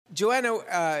Joanna,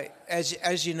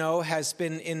 as you know, has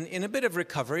been in a bit of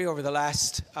recovery over the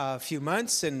last few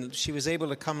months, and she was able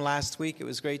to come last week. It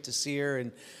was great to see her,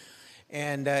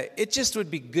 and it just would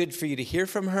be good for you to hear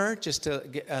from her, just to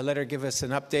let her give us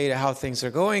an update of how things are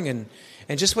going and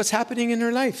just what's happening in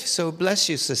her life. So bless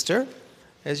you, sister,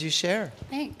 as you share.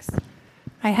 Thanks.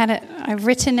 I've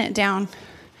written it down.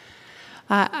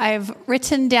 I've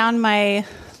written down my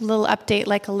little update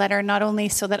like a letter, not only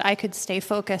so that I could stay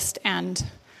focused and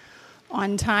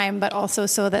on time, but also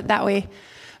so that way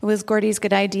it was Gordy's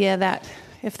good idea that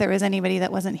if there was anybody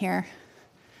that wasn't here,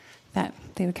 that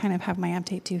they would kind of have my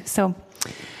update too. So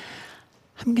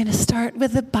I'm going to start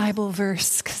with a Bible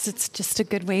verse because it's just a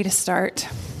good way to start.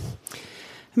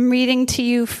 I'm reading to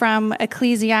you from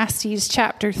Ecclesiastes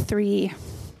chapter 3.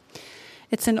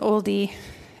 It's an oldie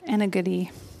and a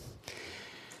goodie.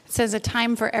 It says, "A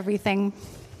time for everything.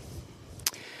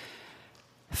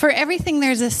 For everything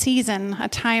there's a season, a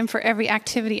time for every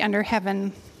activity under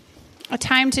heaven, a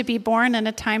time to be born and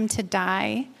a time to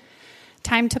die,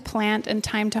 time to plant and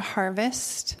time to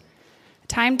harvest, a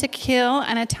time to kill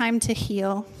and a time to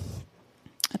heal,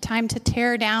 a time to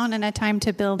tear down and a time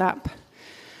to build up,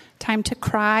 a time to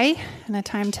cry and a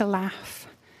time to laugh,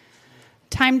 a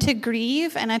time to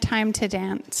grieve and a time to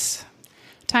dance,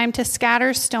 a time to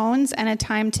scatter stones and a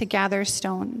time to gather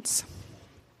stones,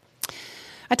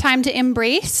 a time to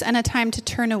embrace and a time to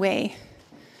turn away,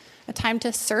 a time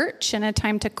to search and a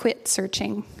time to quit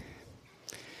searching,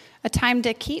 a time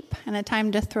to keep and a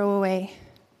time to throw away,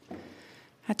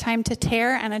 a time to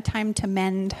tear and a time to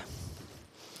mend,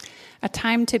 a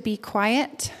time to be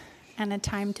quiet and a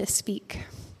time to speak,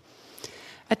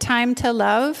 a time to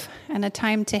love and a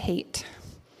time to hate,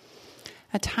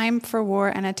 a time for war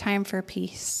and a time for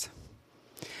peace.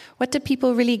 What do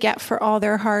people really get for all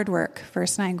their hard work?"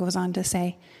 Verse 9 goes on to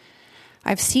say,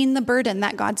 "I've seen the burden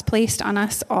that God's placed on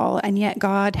us all, and yet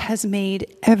God has made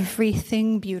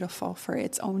everything beautiful for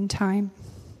its own time.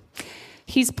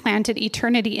 He's planted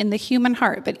eternity in the human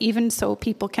heart, but even so,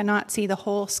 people cannot see the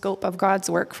whole scope of God's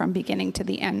work from beginning to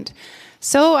the end.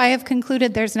 So I have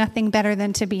concluded there's nothing better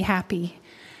than to be happy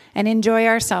and enjoy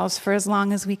ourselves for as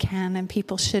long as we can, and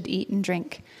people should eat and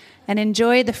drink and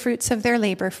enjoy the fruits of their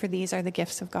labor, for these are the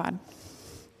gifts of God."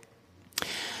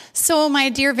 So my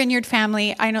dear Vineyard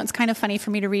family, I know it's kind of funny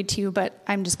for me to read to you, but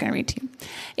I'm just going to read to you.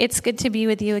 It's good to be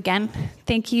with you again.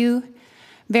 Thank you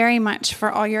very much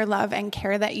for all your love and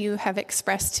care that you have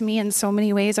expressed to me in so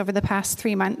many ways over the past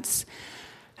 3 months.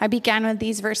 I began with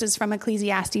these verses from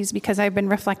Ecclesiastes because I've been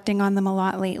reflecting on them a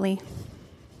lot lately.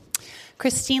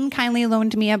 Christine kindly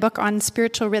loaned me a book on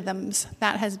spiritual rhythms.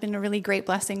 That has been a really great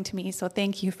blessing to me, so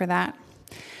thank you for that.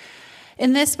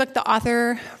 In this book, the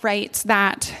author writes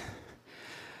that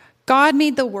God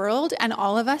made the world and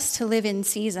all of us to live in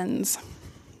seasons.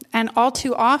 And all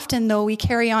too often, though, we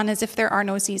carry on as if there are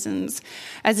no seasons,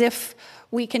 as if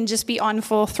we can just be on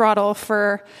full throttle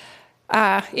for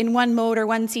in one mode or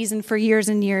one season for years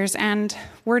and years, and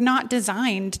we're not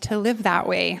designed to live that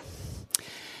way.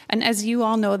 And as you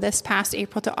all know, this past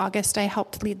April to August, I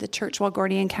helped lead the church while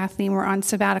Gordy and Kathleen were on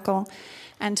sabbatical.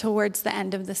 And towards the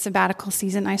end of the sabbatical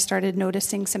season, I started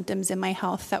noticing symptoms in my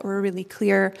health that were really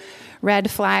clear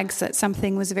red flags that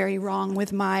something was very wrong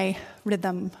with my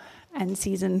rhythm and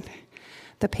season,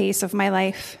 the pace of my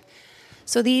life.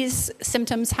 So these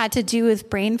symptoms had to do with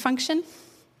brain function.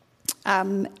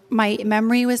 My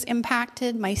memory was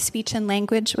impacted. My speech and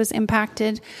language was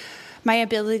impacted. My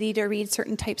ability to read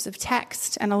certain types of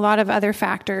text, and a lot of other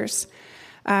factors.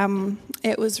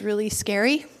 It was really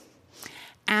scary,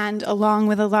 and along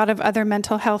with a lot of other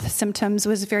mental health symptoms,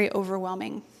 was very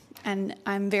overwhelming. And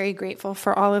I'm very grateful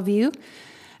for all of you.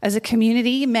 As a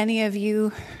community, many of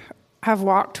you have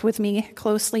walked with me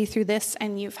closely through this,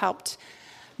 and you've helped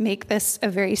make this a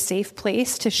very safe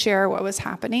place to share what was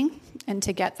happening and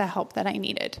to get the help that I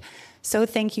needed. So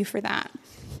thank you for that.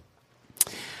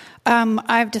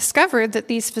 I've discovered that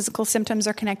these physical symptoms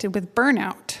are connected with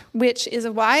burnout, which is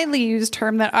a widely used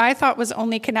term that I thought was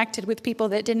only connected with people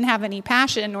that didn't have any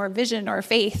passion or vision or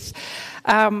faith.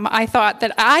 I thought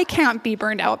that I can't be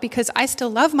burned out because I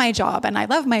still love my job and I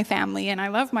love my family and I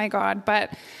love my God,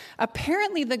 but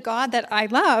apparently the God that I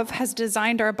love has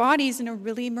designed our bodies in a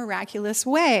really miraculous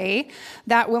way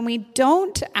that when we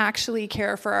don't actually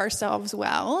care for ourselves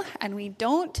well and we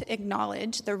don't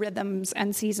acknowledge the rhythms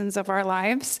and seasons of our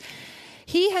lives,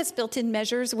 He has built in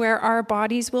measures where our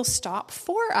bodies will stop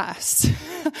for us.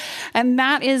 And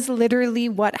that is literally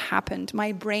what happened.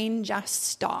 My brain just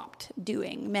stopped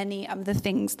doing many of the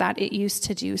things that it used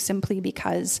to do simply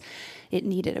because it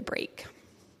needed a break.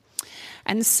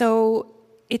 And so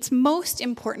it's most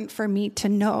important for me to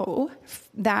know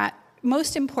that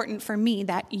most important for me,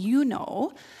 that you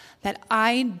know that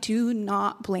I do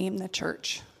not blame the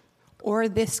church or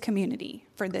this community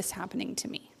for this happening to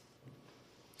me.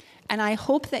 And I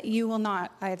hope that you will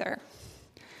not either,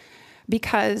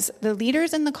 because the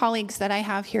leaders and the colleagues that I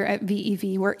have here at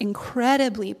VEV were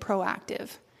incredibly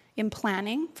proactive in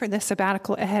planning for this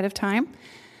sabbatical ahead of time,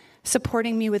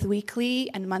 supporting me with weekly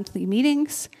and monthly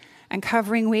meetings, and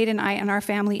covering Wade and I and our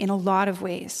family in a lot of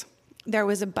ways. There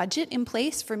was a budget in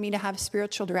place for me to have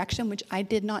spiritual direction, which I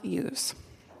did not use.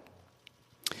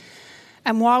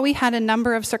 And while we had a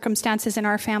number of circumstances in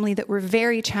our family that were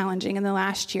very challenging in the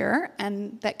last year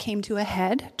and that came to a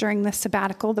head during this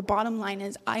sabbatical, the bottom line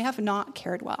is I have not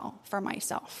cared well for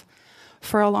myself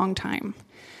for a long time.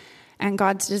 And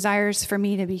God's desires for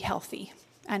me to be healthy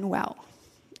and well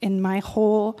in my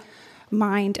whole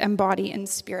mind and body and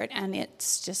spirit. And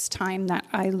it's just time that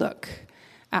I look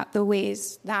at the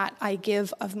ways that I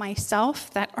give of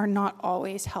myself that are not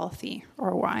always healthy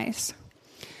or wise.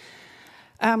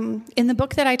 In the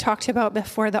book that I talked about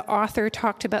before, the author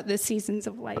talked about the seasons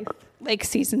of life, like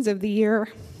seasons of the year,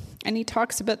 and he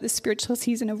talks about the spiritual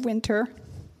season of winter.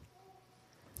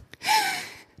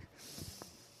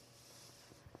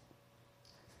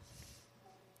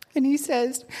 And he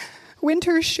says,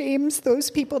 winter shames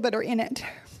those people that are in it.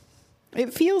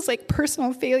 It feels like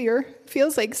personal failure,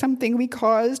 feels like something we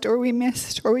caused or we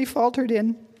missed or we faltered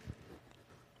in.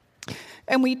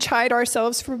 And we chide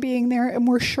ourselves for being there, and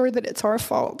we're sure that it's our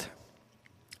fault.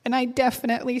 And I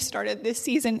definitely started this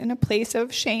season in a place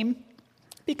of shame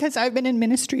because I've been in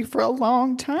ministry for a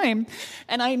long time,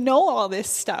 and I know all this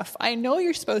stuff. I know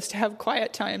you're supposed to have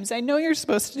quiet times. I know you're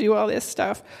supposed to do all this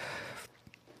stuff.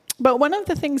 But one of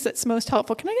the things that's most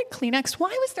helpful, can I get Kleenex? Why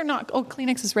was there not? Oh,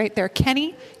 Kleenex is right there.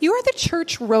 Kenny, you are the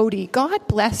church roadie. God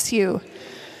bless you.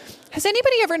 Has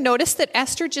anybody ever noticed that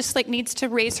Esther just needs to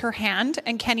raise her hand,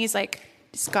 and Kenny's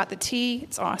he's got the tea.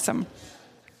 It's awesome.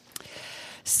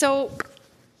 So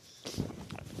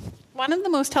one of the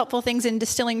most helpful things in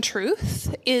distilling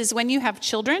truth is when you have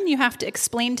children, you have to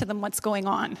explain to them what's going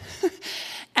on.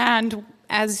 And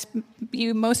as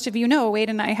most of you know, Wade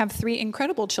and I have 3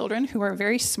 incredible children who are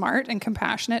very smart and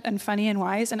compassionate and funny and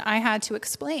wise, and I had to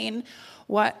explain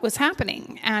what was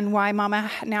happening and why Mama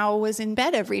now was in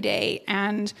bed every day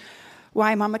and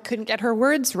why Mama couldn't get her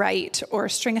words right or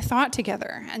string a thought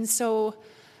together. And so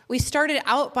we started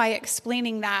out by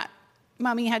explaining that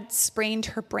Mommy had sprained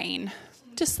her brain,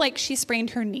 just like she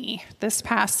sprained her knee this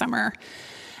past summer.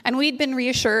 And we'd been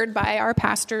reassured by our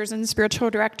pastors and spiritual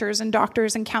directors and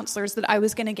doctors and counselors that I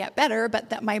was going to get better,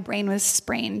 but that my brain was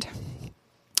sprained.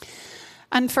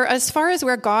 And for as far as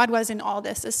where God was in all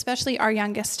this, especially our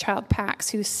youngest child, Pax,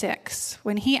 who's 6,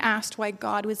 when he asked why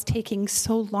God was taking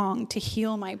so long to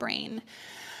heal my brain,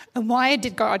 and why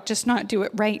did God just not do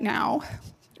it right now,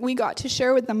 we got to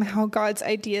share with them how God's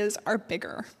ideas are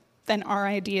bigger than our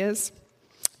ideas,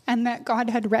 and that God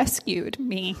had rescued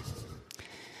me,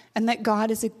 and that God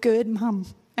is a good mom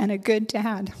and a good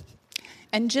dad.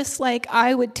 And just like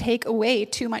I would take away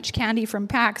too much candy from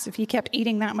Pax if he kept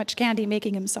eating that much candy,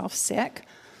 making himself sick,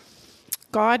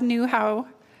 God knew how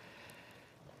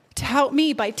to help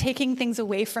me by taking things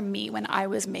away from me when I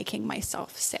was making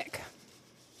myself sick.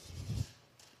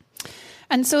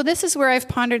 And so this is where I've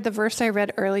pondered the verse I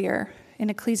read earlier in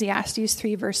Ecclesiastes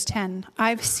 3, verse 10.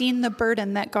 I've seen the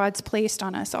burden that God's placed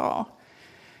on us all,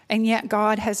 and yet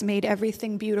God has made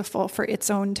everything beautiful for its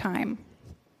own time.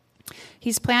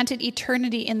 He's planted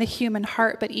eternity in the human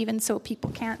heart, but even so,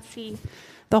 people can't see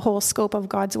the whole scope of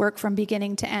God's work from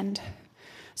beginning to end.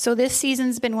 So this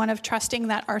season's been one of trusting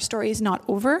that our story is not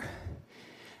over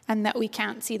and that we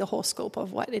can't see the whole scope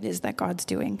of what it is that God's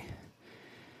doing.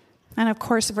 And of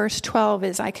course, verse 12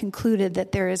 is, I concluded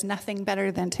that there is nothing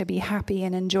better than to be happy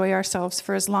and enjoy ourselves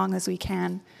for as long as we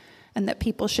can, and that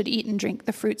people should eat and drink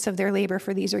the fruits of their labor,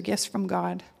 for these are gifts from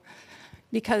God.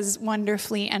 Because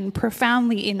wonderfully and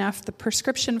profoundly enough, the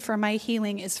prescription for my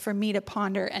healing is for me to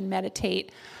ponder and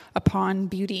meditate upon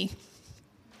beauty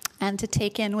and to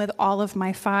take in with all of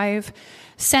my 5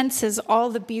 senses all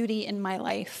the beauty in my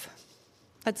life.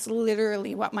 That's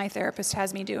literally what my therapist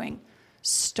has me doing.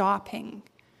 Stopping,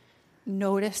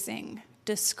 noticing,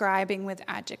 describing with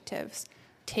adjectives,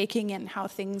 taking in how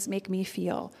things make me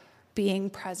feel, being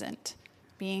present,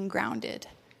 being grounded.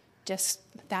 Just,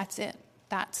 that's it.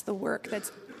 That's the work that's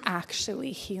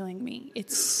actually healing me.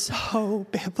 It's so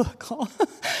biblical.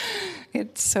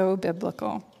 It's so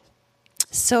biblical.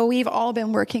 So we've all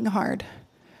been working hard,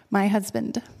 my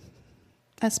husband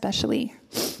especially.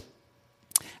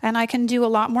 And I can do a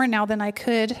lot more now than I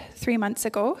could 3 months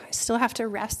ago. I still have to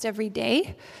rest every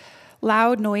day,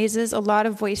 Loud noises, a lot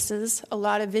of voices, a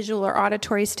lot of visual or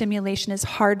auditory stimulation is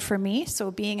hard for me, so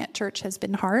being at church has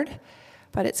been hard,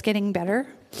 but it's getting better.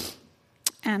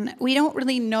 And we don't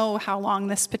really know how long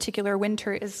this particular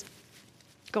winter is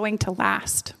going to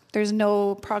last. There's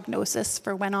no prognosis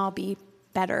for when I'll be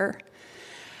better.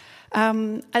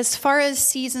 As far as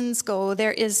seasons go,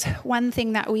 there is one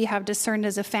thing that we have discerned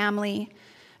as a family,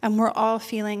 and we're all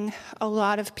feeling a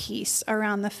lot of peace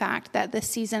around the fact that the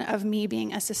season of me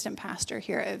being assistant pastor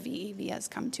here at VEV has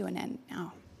come to an end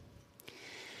now.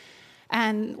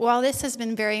 And while this has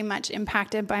been very much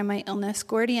impacted by my illness,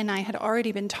 Gordy and I had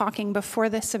already been talking before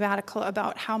the sabbatical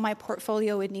about how my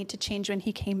portfolio would need to change when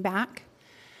he came back.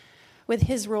 With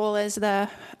his role as the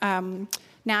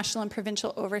national and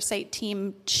provincial oversight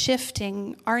team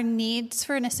shifting, our needs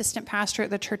for an assistant pastor at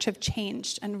the church have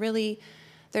changed. And really,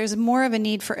 there's more of a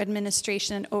need for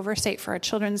administration and oversight for our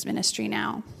children's ministry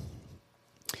now.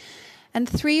 And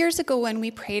 3 years ago, when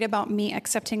we prayed about me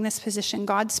accepting this position,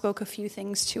 God spoke a few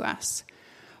things to us.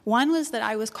 One was that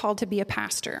I was called to be a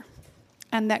pastor,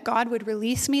 and that God would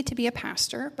release me to be a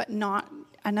pastor, but not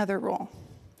another role.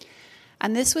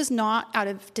 And this was not out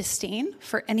of disdain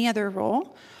for any other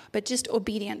role, but just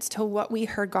obedience to what we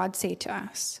heard God say to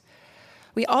us.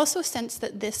 We also sensed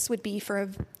that this would be for a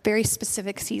very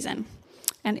specific season.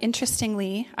 And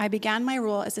interestingly, I began my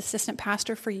role as assistant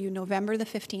pastor for you November the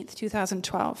 15th,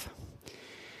 2012.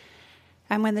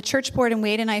 And when the church board and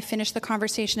Wade and I finished the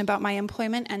conversation about my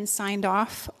employment and signed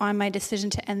off on my decision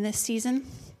to end this season,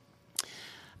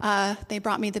 they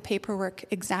brought me the paperwork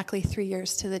exactly 3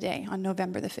 years to the day on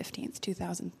November the 15th,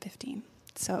 2015.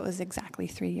 So it was exactly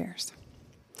 3 years.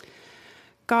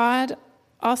 God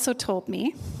also told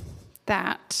me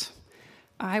that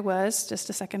I was, just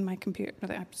a second, my computer,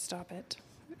 stop it,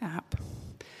 app.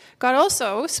 God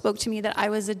also spoke to me that I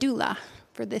was a doula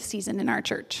for this season in our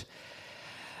church.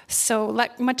 So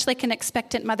much like an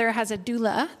expectant mother has a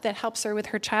doula that helps her with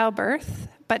her childbirth,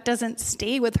 but doesn't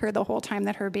stay with her the whole time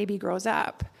that her baby grows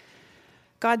up,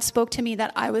 God spoke to me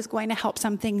that I was going to help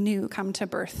something new come to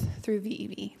birth through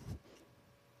VEV.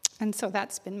 And so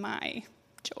that's been my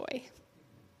joy.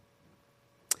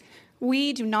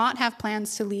 We do not have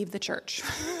plans to leave the church.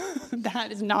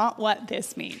 That is not what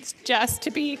this means, just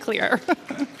to be clear.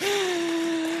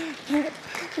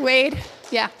 Wade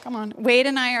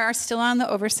and I are still on the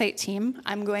oversight team.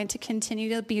 I'm going to continue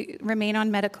to remain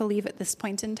on medical leave at this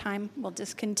point in time. We'll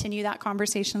just continue that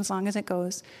conversation as long as it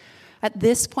goes. At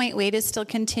this point, Wade is still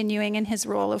continuing in his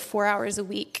role of 4 hours a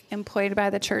week employed by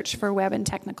the church for web and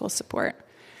technical support.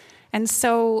 And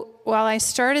so while I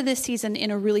started this season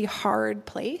in a really hard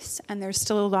place, and there's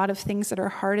still a lot of things that are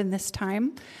hard in this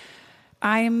time,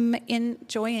 I'm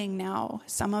enjoying now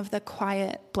some of the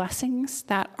quiet blessings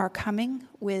that are coming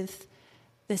with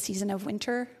the season of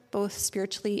winter, both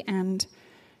spiritually and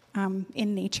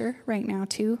in nature right now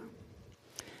too.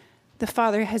 The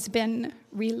Father has been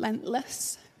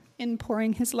relentless in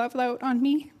pouring his love out on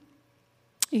me.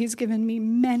 He's given me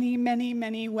many, many,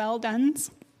 many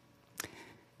well-dones.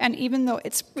 And even though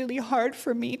it's really hard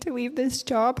for me to leave this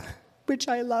job, which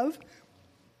I love,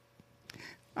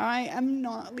 I am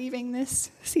not leaving this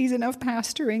season of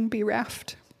pastoring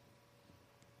bereft.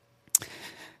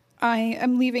 I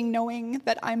am leaving knowing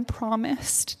that I'm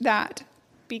promised that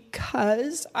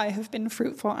because I have been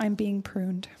fruitful, I'm being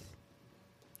pruned.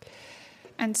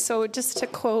 And so just to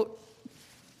quote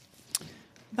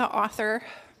the author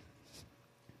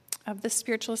of the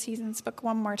Spiritual Seasons book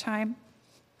one more time,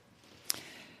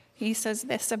 he says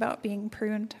this about being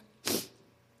pruned.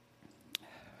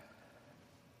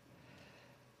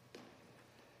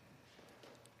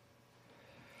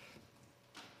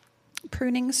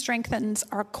 Pruning strengthens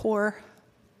our core.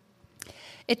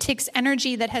 It takes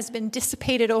energy that has been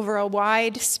dissipated over a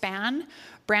wide span,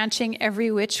 branching every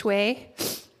which way,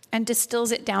 and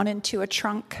distills it down into a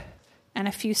trunk and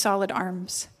a few solid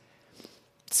arms.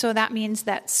 So that means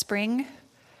that spring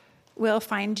will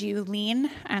find you lean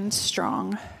and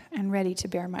strong and ready to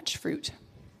bear much fruit.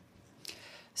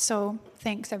 So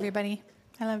thanks, everybody.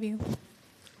 I love you.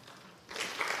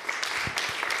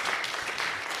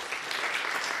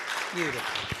 Beautiful.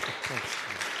 Thanks.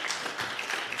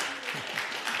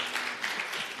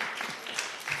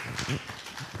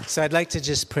 So I'd like to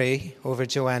just pray over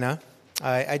Joanna.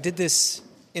 I did this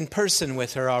in person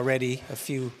with her already a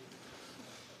few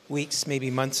weeks, maybe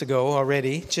months ago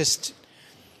already, just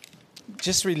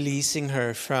releasing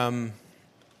her from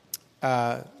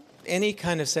any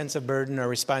kind of sense of burden or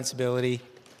responsibility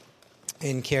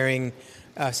in carrying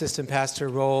assistant pastor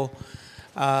role.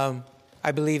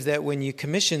 I believe that when you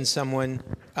commission someone,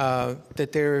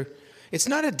 that it's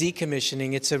not a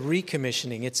decommissioning, it's a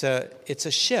recommissioning. It's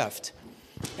a shift.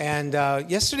 And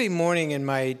yesterday morning in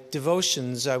my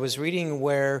devotions, I was reading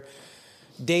where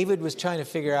David was trying to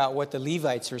figure out what the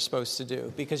Levites were supposed to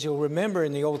do. Because you'll remember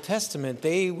in the Old Testament,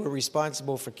 they were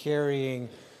responsible for carrying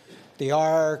the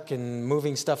ark and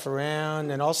moving stuff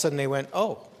around. And all of a sudden they went,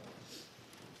 oh,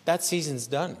 that season's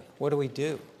done. What do we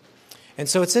do? And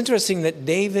so it's interesting that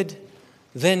David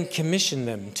then commissioned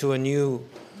them to a new.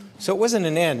 So it wasn't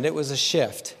an end, it was a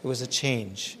shift. It was a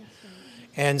change.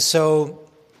 And so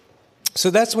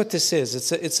that's what this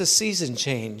is. It's a season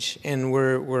change, and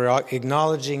we're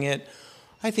acknowledging it.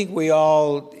 I think we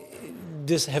all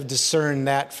just have discerned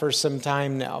that for some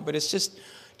time now, but it's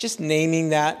just naming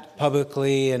that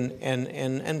publicly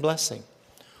and blessing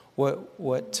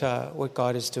what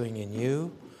God is doing in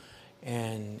you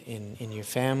and in your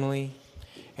family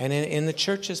and in the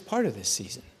church as part of this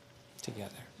season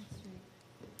together.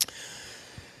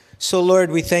 So, Lord,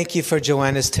 we thank you for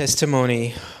Joanna's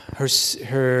testimony,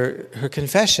 her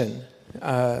confession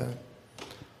of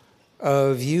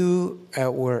you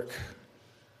at work,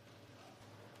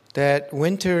 that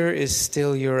winter is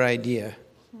still your idea.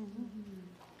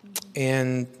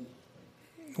 And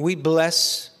we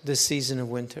bless the season of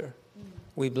winter.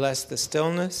 We bless the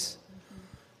stillness,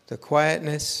 the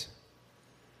quietness,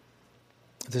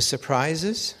 the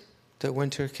surprises that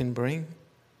winter can bring.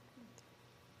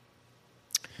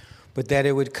 But that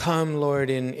it would come, Lord,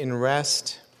 in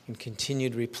rest, in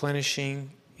continued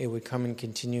replenishing. It would come in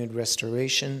continued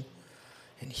restoration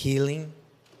and healing.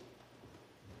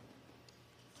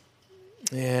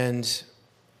 And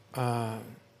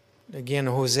again,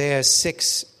 Hosea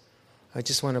 6, I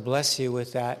just want to bless you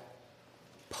with that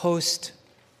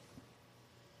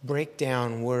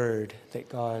post-breakdown word that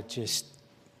God just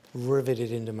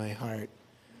riveted into my heart.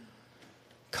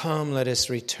 Come, let us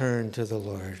return to the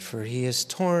Lord, for he is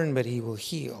torn, but he will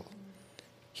heal.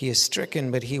 He is stricken,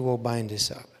 but he will bind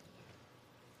us up.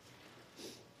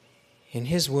 And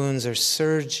his wounds are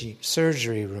surgery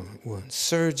wounds,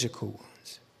 surgical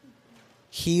wounds,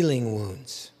 healing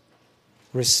wounds,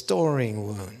 restoring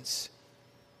wounds.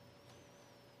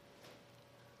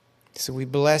 So we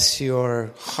bless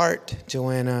your heart,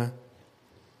 Joanna,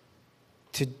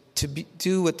 to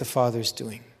do what the Father's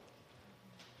doing.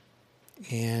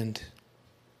 And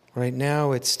right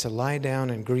now it's to lie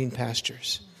down in green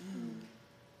pastures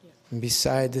and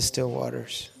beside the still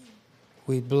waters.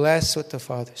 We bless what the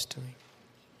Father's doing.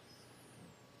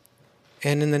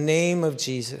 And in the name of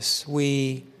Jesus,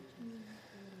 we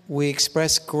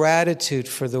express gratitude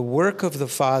for the work of the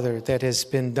Father that has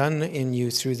been done in you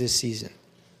through this season.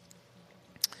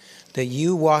 That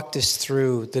you walked us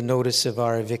through the notice of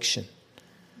our eviction.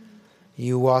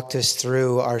 You walked us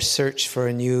through our search for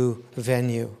a new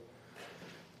venue.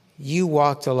 You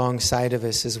walked alongside of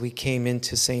us as we came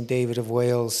into St. David of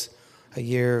Wales a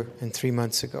year and 3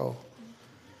 months ago.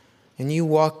 And you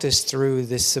walked us through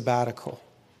this sabbatical.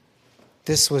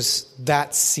 This was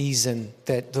that season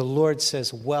that the Lord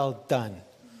says, well done,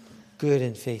 good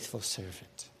and faithful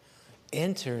servant.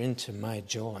 Enter into my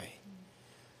joy.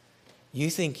 You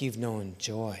think you've known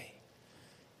joy.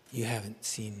 You haven't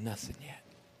seen nothing yet.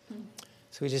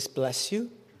 So we just bless you.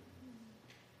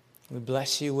 We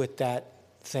bless you with that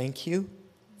thank you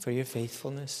for your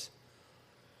faithfulness.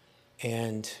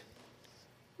 And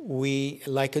we,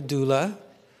 like a doula,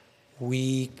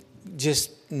 we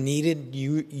just needed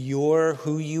your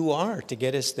who you are to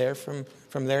get us there from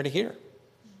there to here.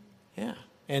 Yeah.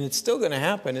 And it's still going to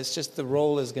happen. It's just the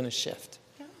role is going to shift.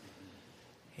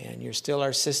 And you're still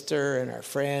our sister and our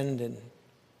friend and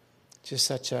just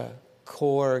such a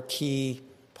core, key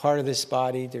part of this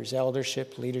body. There's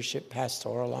eldership, leadership,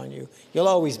 pastoral on you. You'll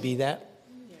always be that.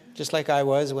 Just like I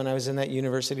was when I was in that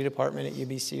university department at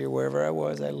UBC or wherever I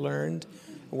was. I learned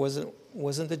it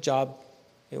wasn't the job.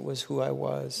 It was who I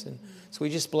was. And so we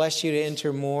just bless you to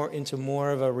enter into more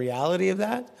of a reality of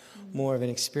that, more of an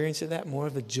experience of that, more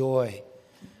of a joy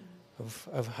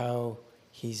of how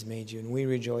he's made you. And we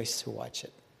rejoice to watch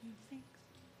it.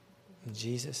 In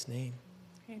Jesus' name.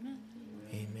 Amen.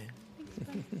 Amen.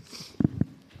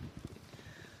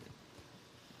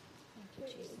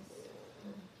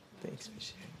 Thanks for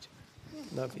sharing.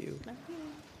 Love you.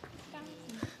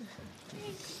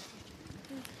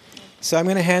 So I'm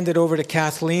going to hand it over to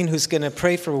Kathleen, who's going to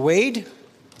pray for Wade.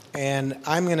 And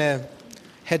I'm going to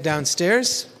head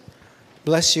downstairs.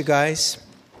 Bless you guys.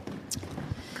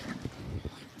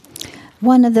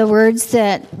 One of the words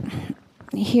that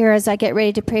here as I get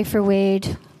ready to pray for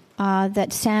Wade,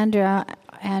 that Sandra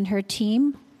and her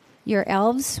team your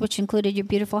elves, which included your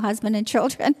beautiful husband and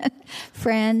children and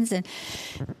friends. And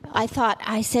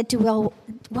I said to Will,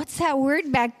 what's that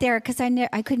word back there? Because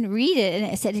I couldn't read it.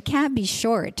 And I said, it can't be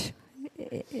short.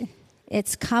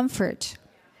 It's comfort.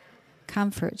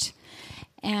 Comfort.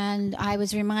 And I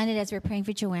was reminded as we're praying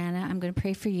for Joanna, I'm going to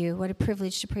pray for you. What a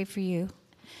privilege to pray for you.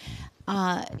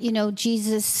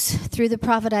 Jesus, through the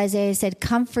prophet Isaiah, said,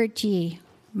 comfort ye,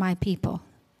 my people.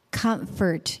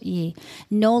 Comfort ye.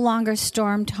 No longer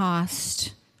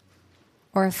storm-tossed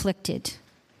or afflicted.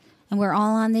 And we're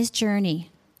all on this journey.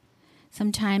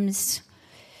 Sometimes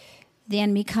the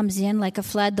enemy comes in like a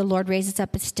flood. The Lord raises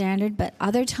up a standard. But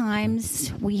other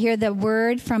times we hear the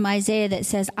word from Isaiah that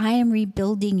says, I am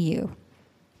rebuilding you.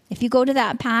 If you go to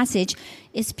that passage,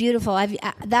 it's beautiful.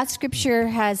 That scripture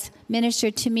has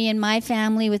ministered to me and my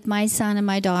family with my son and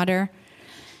my daughter.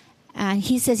 And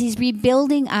he says he's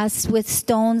rebuilding us with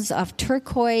stones of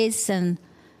turquoise and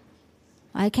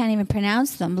I can't even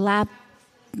pronounce them. Maybe,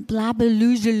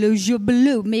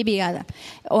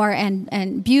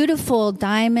 and beautiful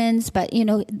diamonds, but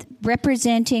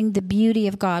representing the beauty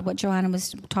of God. What Joanna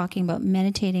was talking about,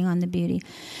 meditating on the beauty.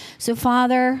 So,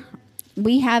 Father,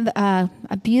 we have a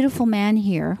beautiful man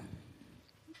here,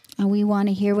 and we want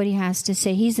to hear what he has to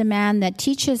say. He's a man that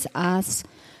teaches us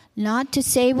not to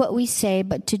say what we say,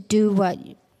 but to do what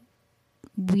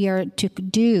we are to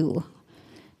do.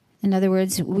 In other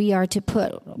words, we are to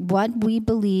put what we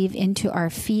believe into our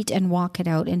feet and walk it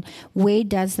out. And Wade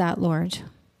does that, Lord.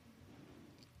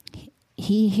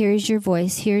 He hears your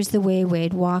voice, hears the way,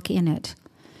 Wade, walk in it.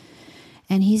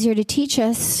 And he's here to teach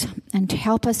us and to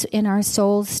help us in our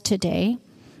souls today,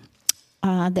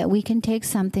 that we can take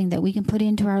something that we can put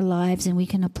into our lives and we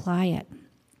can apply it.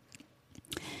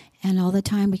 And all the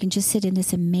time we can just sit in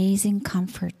this amazing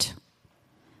comfort.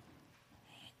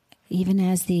 Even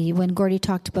as when Gordy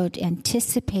talked about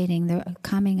anticipating the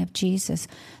coming of Jesus,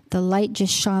 the light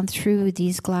just shone through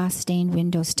these glass-stained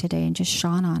windows today and just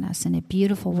shone on us in a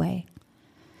beautiful way.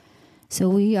 So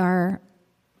we are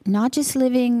not just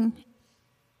living,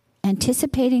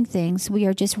 anticipating things, we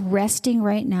are just resting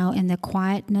right now in the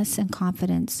quietness and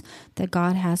confidence that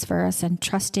God has for us and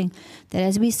trusting that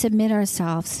as we submit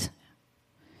ourselves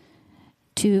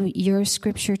to your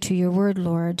scripture, to your word,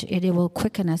 Lord, it will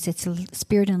quicken us. It's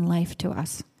spirit and life to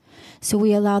us. So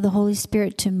we allow the Holy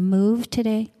Spirit to move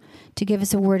today, to give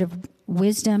us a word of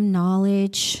wisdom,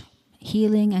 knowledge,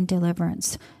 healing, and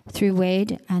deliverance through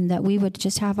Wade, and that we would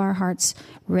just have our hearts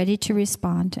ready to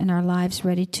respond and our lives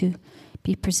ready to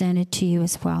be presented to you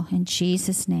as well. In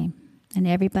Jesus' name. And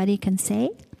everybody can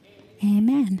say,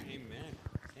 Amen.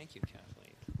 Thank you,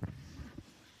 Kathleen.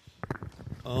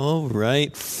 All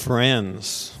right,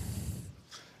 friends.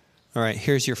 All right,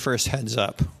 here's your first heads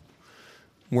up.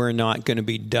 We're not going to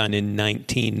be done in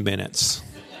 19 minutes.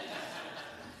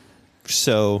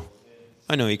 So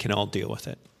I know you can all deal with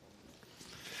it.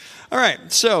 All right,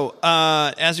 so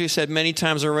as we said many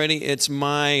times already, it's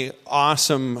my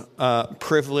awesome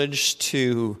privilege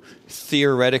to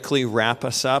theoretically wrap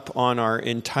us up on our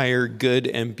entire Good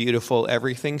and Beautiful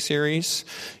Everything series.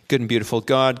 Good and Beautiful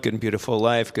God, Good and Beautiful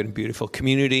Life, Good and Beautiful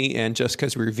Community. And just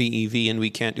because we're VEV and we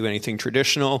can't do anything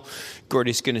traditional,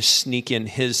 Gordy's going to sneak in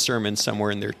his sermon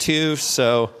somewhere in there too.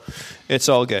 So it's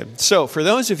all good. So for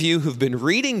those of you who've been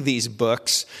reading these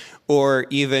books, or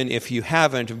even if you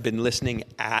haven't have been listening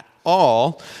at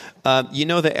all, you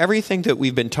know that everything that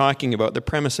we've been talking about, the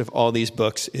premise of all these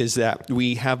books is that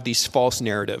we have these false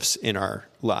narratives in our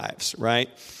lives, right?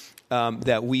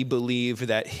 That we believe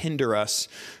that hinder us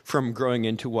from growing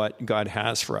into what God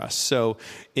has for us. So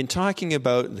in talking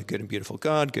about the good and beautiful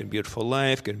God, good and beautiful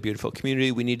life, good and beautiful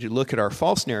community, we need to look at our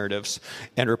false narratives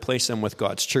and replace them with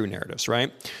God's true narratives,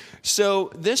 right?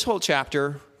 So this whole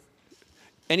chapter,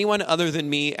 anyone other than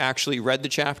me actually read the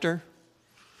chapter?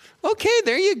 Okay,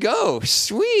 there you go.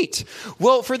 Sweet.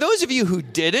 Well, for those of you who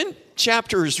didn't,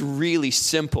 chapter is really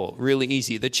simple, really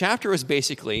easy. The chapter is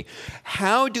basically,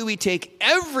 how do we take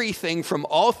everything from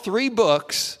all three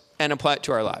books and apply it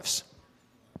to our lives?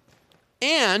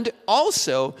 And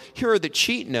also, here are the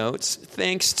cheat notes,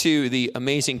 thanks to the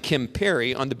amazing Kim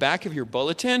Perry on the back of your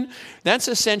bulletin. That's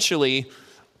essentially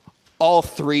all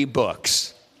three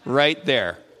books right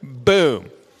there. Boom.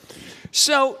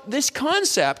 So this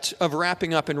concept of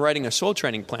wrapping up and writing a soul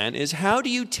training plan is, how do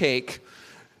you take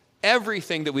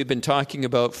everything that we've been talking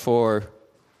about for,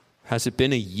 has it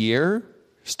been a year?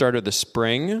 Start of the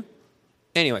spring?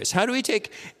 Anyways, how do we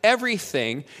take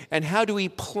everything and how do we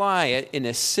apply it in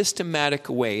a systematic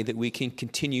way that we can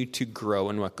continue to grow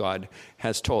in what God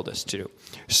has told us to do?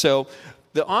 So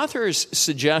the author is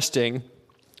suggesting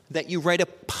that you write a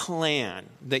plan,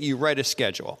 that you write a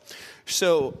schedule.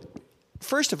 So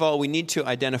first of all, we need to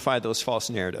identify those false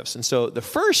narratives. And so the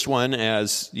first one,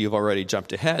 as you've already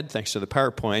jumped ahead, thanks to the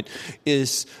PowerPoint,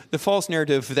 is the false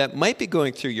narrative that might be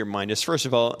going through your mind is, first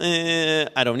of all,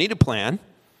 I don't need a plan.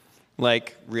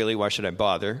 Like, really, why should I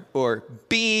bother? Or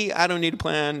B, I don't need a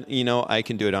plan. I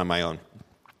can do it on my own.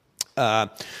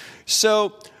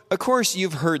 So, of course,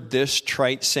 you've heard this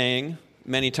trite saying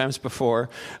many times before.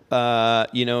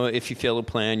 If you fail a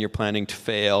plan, you're planning to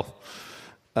fail.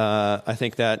 I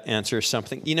think that answers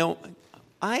something.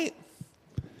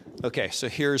 Okay, so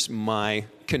here's my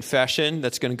confession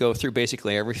that's going to go through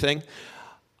basically everything.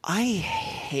 I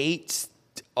hate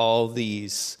all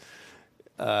these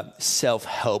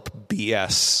self-help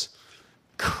BS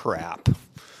crap,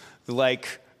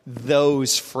 like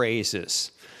those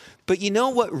phrases. But you know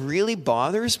what really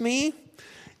bothers me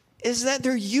is that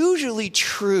they're usually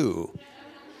true.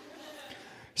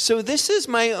 So this is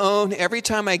my own, every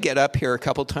time I get up here a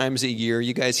couple times a year,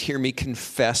 you guys hear me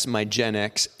confess my Gen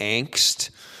X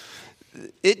angst.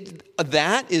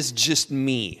 That is just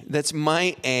me. That's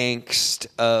my angst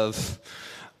of,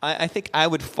 I think I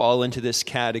would fall into this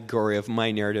category of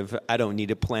my narrative, I don't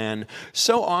need a plan.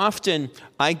 So often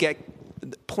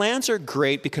plans are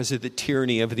great because of the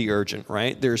tyranny of the urgent,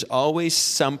 right? There's always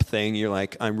something, you're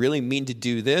like, I'm really mean to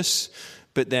do this,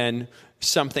 but then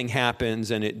something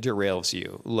happens and it derails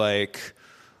you. Like,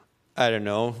 I don't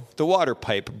know, the water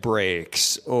pipe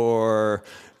breaks, or,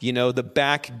 the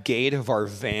back gate of our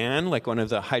van, like one of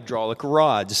the hydraulic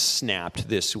rods snapped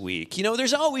this week.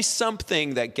 There's always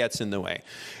something that gets in the way.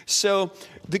 So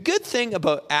the good thing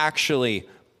about actually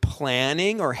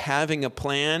planning or having a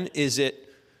plan is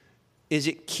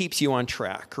it keeps you on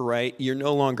track, right? You're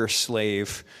no longer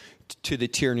slave to the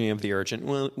tyranny of the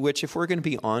urgent, which, if we're going to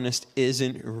be honest,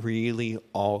 isn't really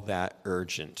all that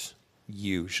urgent,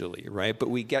 usually, right? But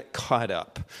we get caught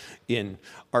up in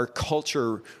our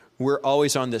culture. We're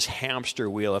always on this hamster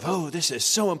wheel of, this is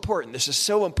so important,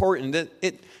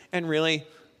 and really,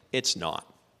 it's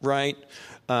not, right?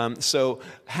 So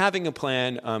having a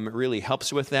plan really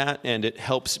helps with that, and it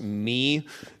helps me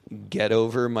get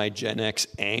over my Gen X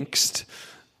angst.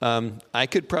 I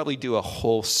could probably do a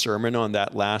whole sermon on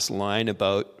that last line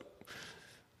about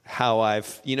how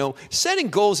setting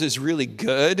goals is really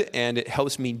good, and it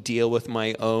helps me deal with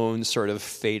my own sort of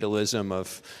fatalism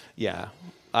of,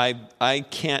 I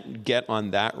can't get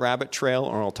on that rabbit trail,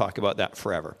 or I'll talk about that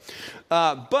forever.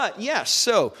 But yes,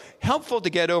 so helpful to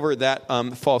get over that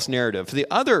false narrative. The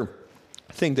other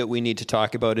thing that we need to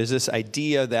talk about is this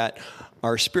idea that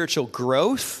our spiritual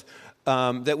growth,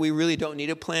 that we really don't need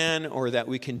a plan, or that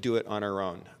we can do it on our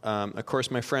own. Of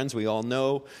course, my friends, we all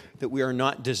know that we are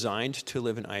not designed to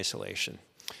live in isolation,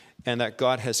 and that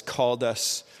God has called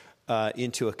us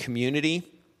into a community.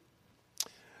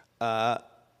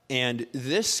 And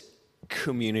this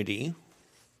community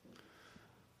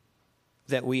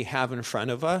that we have in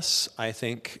front of us, I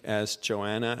think, as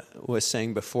Joanna was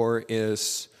saying before,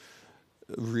 is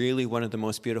really one of the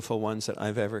most beautiful ones that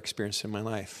I've ever experienced in my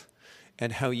life.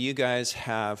 And how you guys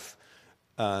have,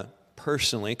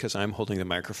 personally, because I'm holding the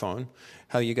microphone,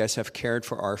 how you guys have cared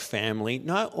for our family,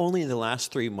 not only in the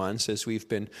last 3 months as we've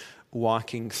been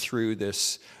walking through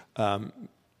this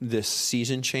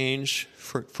season change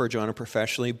for Joanna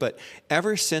professionally, but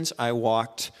ever since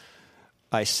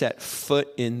I set foot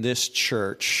in this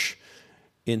church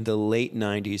in the late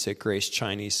 90s at Grace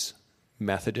Chinese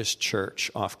Methodist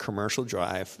Church off Commercial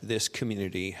Drive, this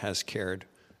community has cared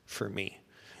for me.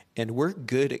 And we're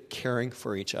good at caring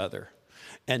for each other.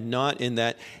 And not in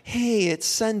that, hey, it's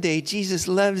Sunday, Jesus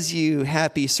loves you,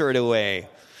 happy sort of way.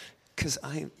 Because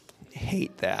I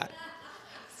hate that.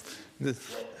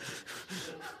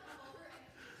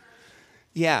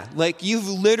 Yeah, like you've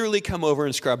literally come over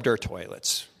and scrubbed our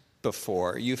toilets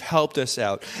before. You've helped us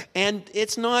out. And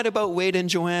it's not about Wade and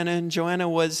Joanna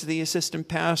was the assistant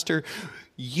pastor.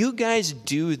 You guys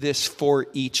do this for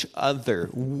each other.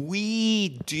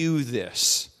 We do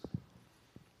this.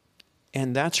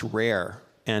 And that's rare,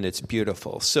 and it's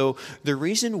beautiful. So the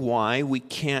reason why we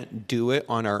can't do it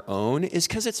on our own is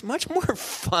because it's much more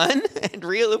fun and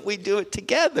real if we do it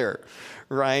together,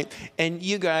 right? And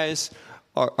you guys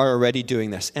are already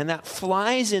doing this. And that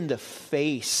flies in the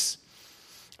face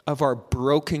of our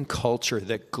broken culture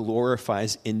that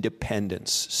glorifies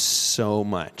independence so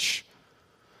much.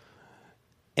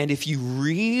 And if you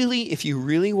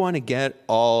really want to get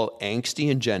all angsty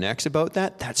and Gen X about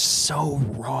that, that's so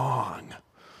wrong.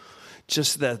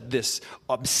 Just this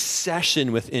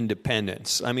obsession with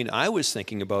independence. I mean, I was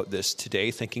thinking about this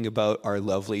today, thinking about our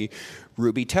lovely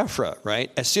Ruby Tefra, right?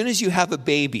 As soon as you have a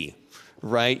baby,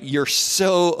 right, you're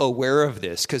so aware of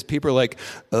this because people are like,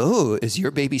 oh, is your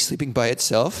baby sleeping by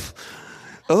itself?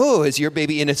 Oh, is your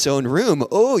baby in its own room?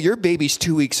 Oh, your baby's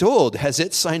 2 weeks old. Has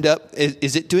it signed up?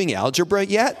 Is it doing algebra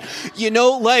yet?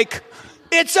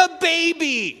 It's a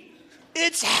baby.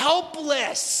 It's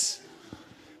helpless.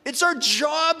 It's our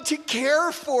job to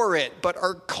care for it, but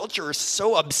our culture is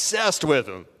so obsessed with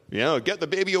them. Get the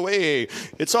baby away.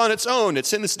 It's on its own.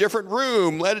 It's in this different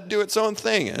room. Let it do its own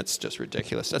thing. It's just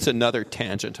ridiculous. That's another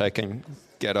tangent I can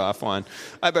get off on.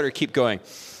 I better keep going.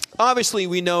 Obviously,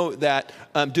 we know that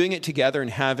doing it together and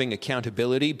having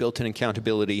accountability, built-in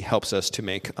accountability, helps us to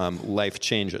make life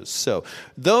changes. So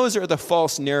those are the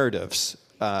false narratives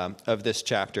of this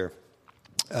chapter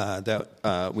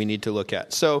that we need to look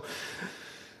at. So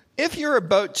if you're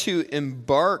about to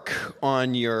embark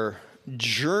on your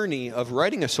journey of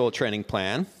writing a soul training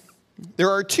plan, there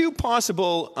are two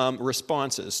possible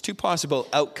responses, two possible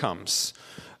outcomes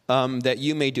that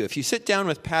you may do. If you sit down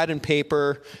with pad and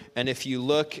paper, and if you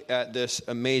look at this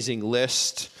amazing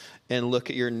list and look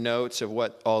at your notes of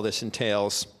what all this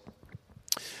entails,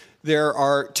 there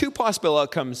are two possible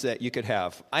outcomes that you could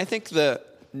have. I think the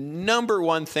number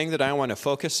one thing that I want to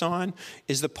focus on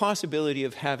is the possibility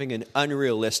of having an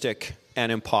unrealistic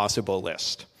and impossible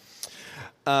list.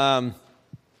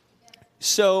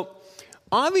 So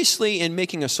obviously in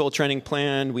making a soul training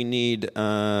plan, we need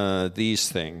these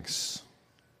things.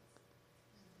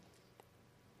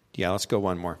 Yeah, let's go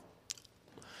one more.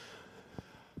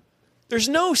 There's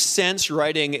no sense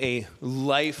writing a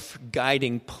life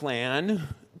guiding plan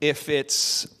if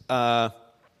it's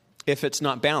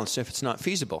not balanced, if it's not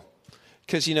feasible.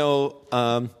 Because,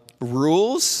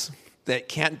 rules that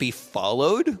can't be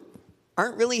followed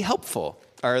aren't really helpful,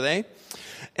 are they?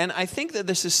 And I think that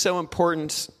this is so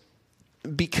important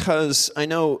because I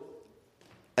know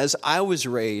as I was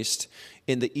raised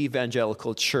in the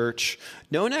evangelical church,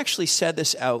 no one actually said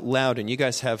this out loud, and you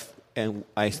guys have, and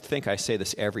I think I say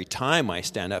this every time I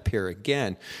stand up here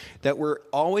again, that we're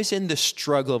always in the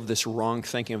struggle of this wrong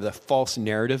thinking, of the false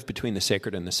narrative between the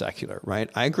sacred and the secular, right?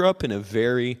 I grew up in a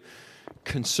very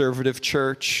conservative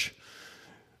church.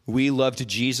 We loved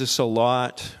Jesus a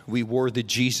lot. We wore the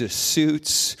Jesus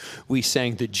suits. We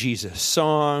sang the Jesus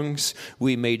songs.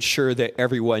 We made sure that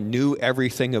everyone knew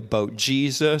everything about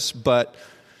Jesus, but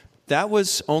that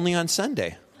was only on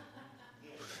Sunday.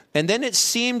 And then it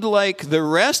seemed like the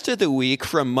rest of the week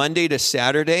from Monday to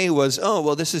Saturday was,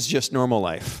 this is just normal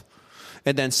life.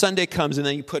 And then Sunday comes and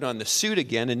then you put on the suit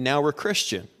again and now we're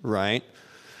Christian, right?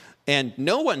 And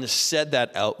no one said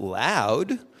that out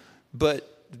loud, but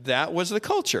that was the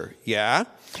culture, yeah?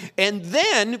 And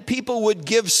then people would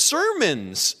give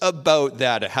sermons about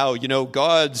that, how,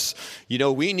 God's,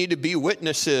 we need to be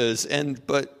witnesses,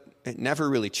 but it never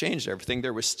really changed everything.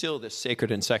 There was still this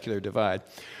sacred and secular divide.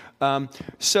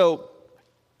 So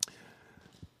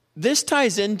this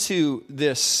ties into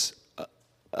this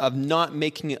of not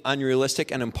making an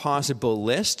unrealistic and impossible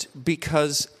list,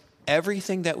 because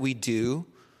everything that we do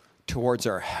towards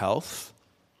our health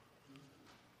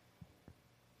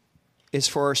is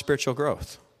for our spiritual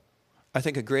growth. I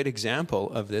think a great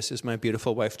example of this is my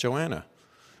beautiful wife, Joanna.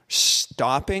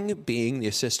 Stopping being the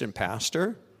assistant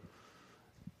pastor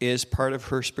is part of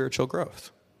her spiritual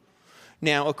growth.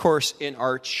 Now, of course, in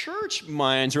our church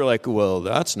minds, we're like, well,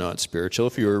 that's not spiritual.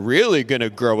 If you were really going to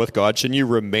grow with God, shouldn't you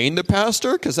remain the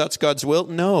pastor because that's God's will?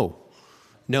 No,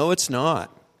 it's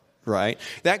not, right?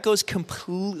 That goes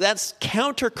that's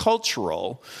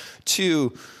countercultural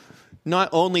to not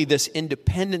only this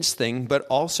independence thing, but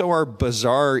also our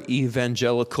bizarre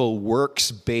evangelical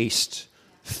works-based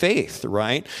faith,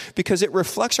 right? Because it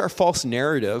reflects our false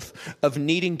narrative of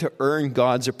needing to earn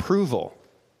God's approval,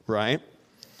 right?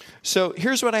 So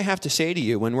here's what I have to say to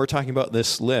you when we're talking about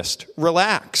this list.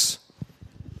 Relax.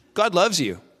 God loves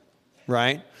you,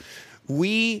 right?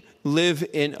 We live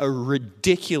in a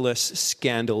ridiculous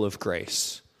scandal of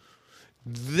grace.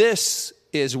 This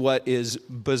is what is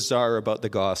bizarre about the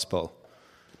gospel.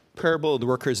 Parable of the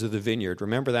workers of the vineyard.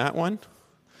 Remember that one?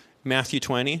 Matthew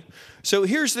 20. So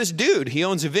here's this dude. He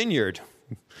owns a vineyard.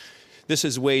 This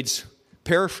is Wade's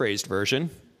paraphrased version.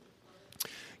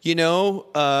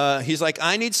 He's like,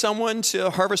 I need someone to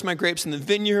harvest my grapes in the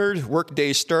vineyard. Work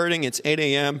day's starting. It's 8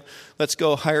 a.m. Let's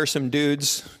go hire some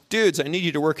dudes. Dudes, I need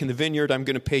you to work in the vineyard. I'm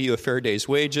going to pay you a fair day's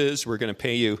wages. We're going to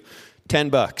pay you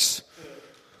 $10.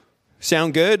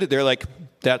 Sound good? They're like,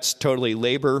 that's totally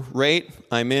labor rate.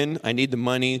 I'm in. I need the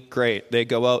money. Great. They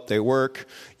go out. They work.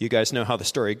 You guys know how the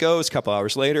story goes. A couple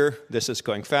hours later, this is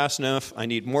going fast enough. I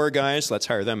need more guys. Let's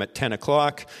hire them at 10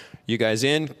 o'clock. You guys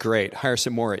in? Great. Hire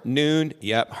some more at noon.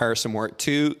 Yep. Hire some more at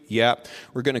 2. Yep.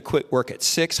 We're going to quit work at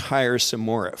 6. Hire some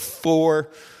more at 4.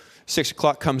 6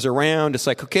 o'clock comes around. It's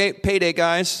like, okay, payday,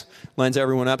 guys. Lines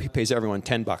everyone up. He pays everyone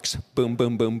 $10. Boom,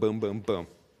 boom, boom, boom, boom, boom.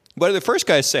 What do the first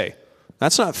guys say?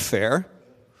 That's not fair.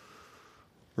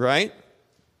 Right?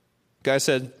 Guy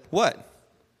said, what?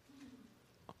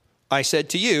 I said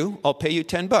to you, I'll pay you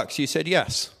 $10. You said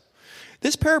yes.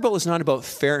 This parable is not about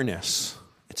fairness.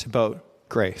 It's about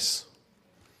grace.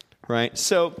 Right?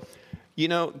 So,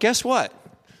 guess what?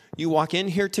 You walk in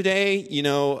here today,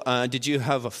 did you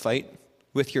have a fight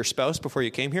with your spouse before you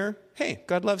came here? Hey,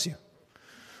 God loves you.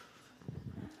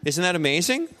 Isn't that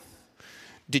amazing?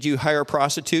 Did you hire a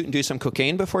prostitute and do some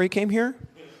cocaine before you came here?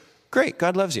 Great,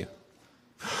 God loves you.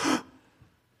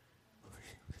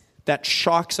 That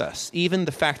shocks us. Even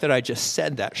the fact that I just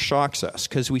said that shocks us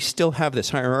because we still have this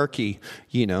hierarchy,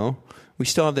 we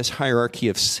still have this hierarchy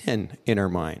of sin in our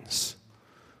minds.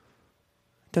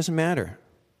 It doesn't matter.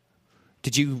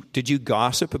 Did you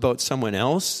gossip about someone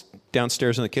else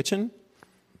downstairs in the kitchen?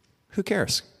 Who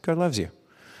cares? God loves you.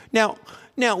 Now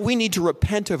we need to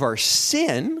repent of our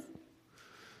sin,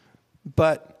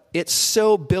 but it's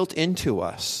so built into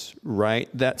us, right,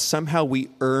 that somehow we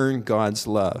earn God's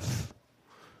love.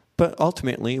 But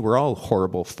ultimately, we're all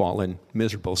horrible, fallen,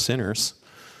 miserable sinners.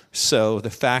 So the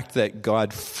fact that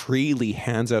God freely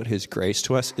hands out his grace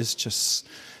to us is just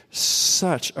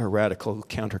such a radical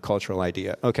countercultural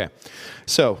idea. Okay,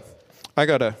 so I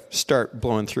got to start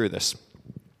blowing through this.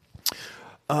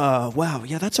 Wow,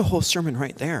 yeah, that's a whole sermon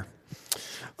right there.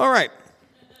 All right.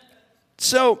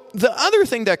 So the other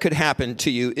thing that could happen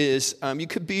to you is you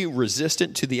could be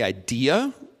resistant to the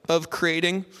idea of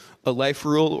creating a life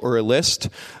rule or a list.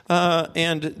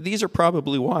 And these are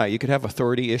probably why. You could have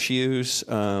authority issues.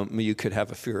 You could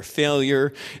have a fear of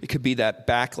failure. It could be that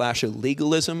backlash of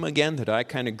legalism, again, that I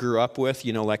kind of grew up with.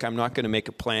 Like I'm not going to make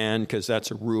a plan because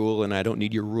that's a rule and I don't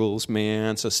need your rules,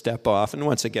 man, so step off. And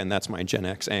once again, that's my Gen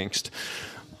X angst.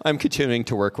 I'm continuing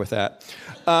to work with that.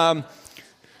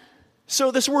 So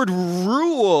this word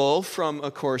rule from,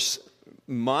 of course,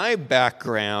 my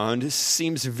background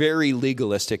seems very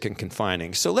legalistic and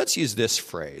confining. So let's use this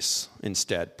phrase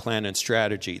instead, plan and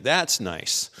strategy. That's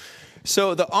nice.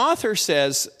 So the author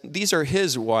says, these are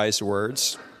his wise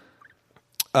words,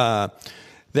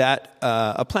 that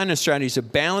a plan and strategy is a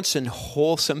balanced and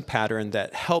wholesome pattern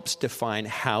that helps define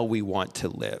how we want to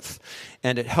live.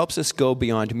 And it helps us go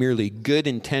beyond merely good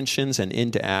intentions and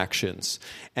into actions.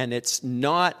 And it's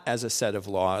not as a set of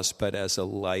laws, but as a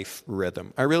life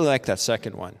rhythm. I really like that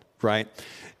second one, right?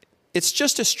 It's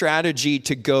just a strategy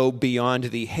to go beyond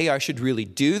the, hey, I should really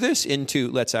do this,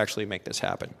 into let's actually make this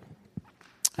happen.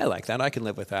 I like that. I can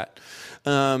live with that.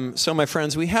 So my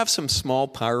friends, we have some small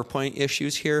PowerPoint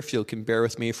issues here, if you can bear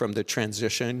with me from the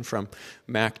transition from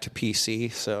Mac to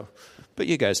PC. But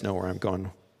you guys know where I'm going.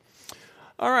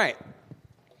 All right.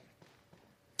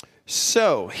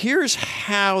 So here's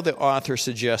how the author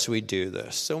suggests we do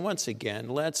this. So once again,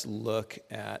 let's look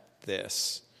at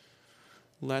this.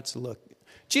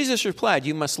 Jesus replied,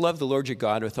 you must love the Lord your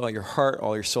God with all your heart,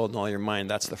 all your soul, and all your mind.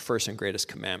 That's the first and greatest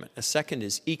commandment. A second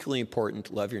is equally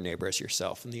important, love your neighbor as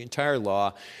yourself. And the entire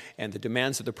law and the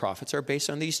demands of the prophets are based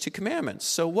on these two commandments.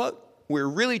 So what we're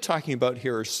really talking about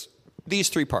here is these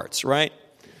three parts, right?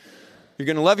 You're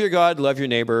going to love your God, love your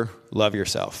neighbor, love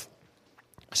yourself.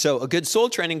 So a good soul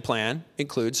training plan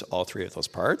includes all three of those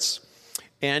parts.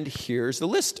 And here's the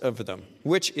list of them,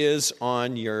 which is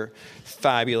on your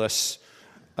fabulous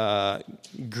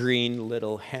green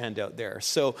little handout there.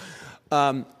 So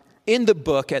in the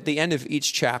book, at the end of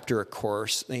each chapter, of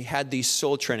course, they had these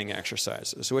soul training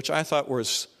exercises, which I thought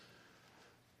was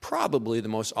probably the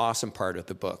most awesome part of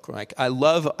the book. Like I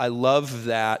love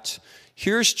that.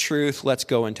 Here's truth. Let's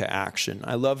go into action.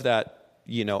 I love that,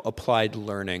 applied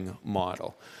learning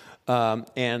model.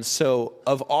 And so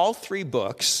of all three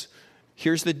books,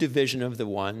 here's the division of the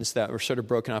ones that were sort of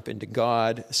broken up into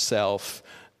God, self,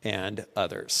 and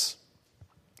others.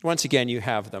 Once again, you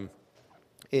have them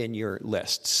in your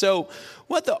list. So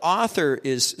what the author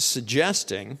is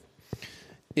suggesting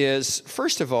is,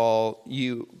 first of all,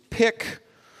 you pick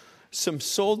some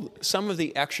of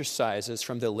the exercises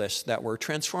from the list that were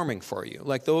transforming for you,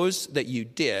 like those that you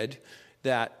did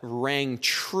that rang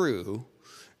true,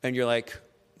 and you're like,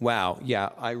 wow, yeah,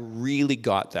 I really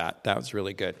got that. That was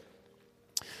really good.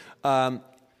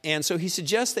 And so he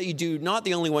suggests that you do not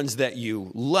the only ones that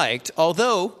you liked,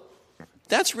 although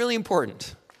that's really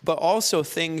important, but also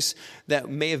things that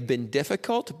may have been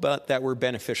difficult, but that were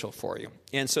beneficial for you.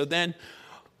 And so then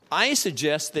I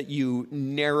suggest that you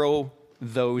narrow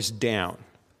those down.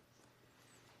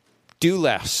 Do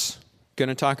less. Going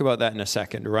to talk about that in a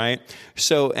second, right?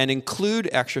 So, and include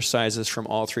exercises from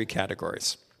all three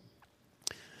categories.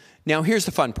 Now, here's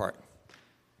the fun part.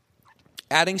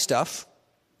 adding stuff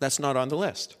that's not on the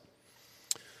list.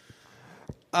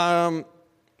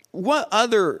 What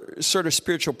other sort of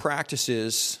spiritual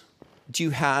practices do you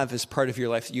have as part of your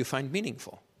life that you find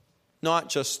meaningful? Not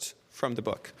just from the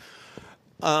book.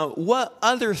 What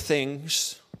other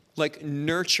things like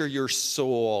nurture your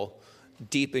soul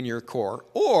deep in your core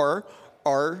or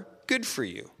are good for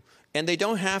you? And they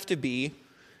don't have to be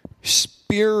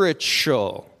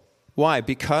spiritual. Why?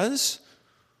 Because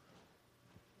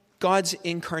God's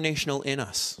incarnational in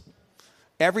us.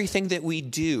 Everything that we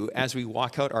do as we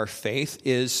walk out our faith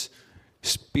is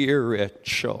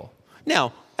spiritual.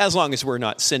 Now, as long as we're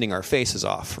not sinning our faces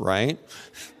off, right?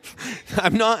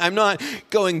 I'm not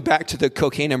going back to the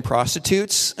cocaine and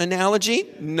prostitutes analogy.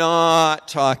 Not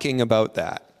talking about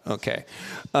that. Okay.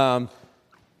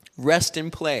 Rest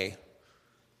and play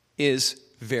is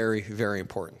very, very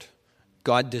important.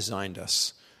 God designed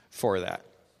us for that.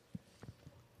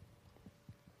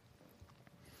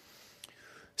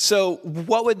 So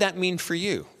what would that mean for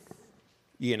you?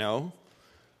 You know,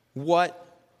 what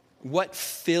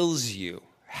fills you?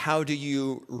 How do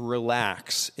you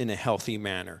relax in a healthy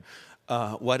manner?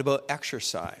 What about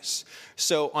exercise?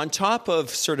 So on top of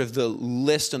sort of the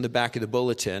list on the back of the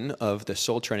bulletin of the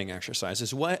soul training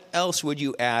exercises, what else would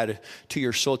you add to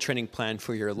your soul training plan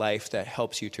for your life that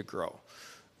helps you to grow?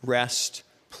 Rest,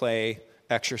 play,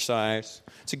 exercise.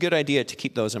 It's a good idea to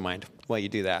keep those in mind while you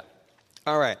do that.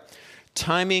 All right.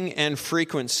 Timing and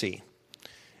frequency.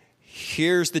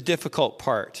 Here's the difficult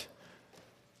part.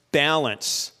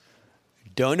 Balance.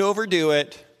 Don't overdo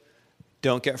it.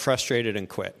 Don't get frustrated and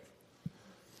quit.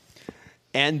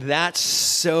 And that's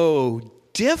so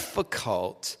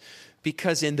difficult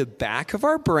because in the back of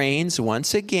our brains,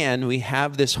 once again, we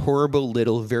have this horrible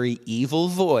little, very evil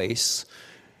voice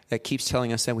that keeps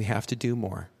telling us that we have to do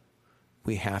more.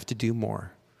 We have to do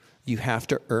more. You have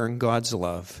to earn God's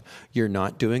love. You're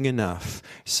not doing enough.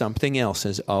 Something else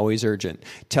is always urgent.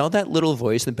 Tell that little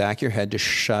voice in the back of your head to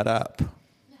shut up.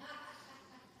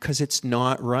 Because it's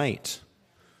not right.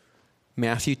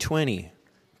 Matthew 20,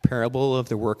 parable of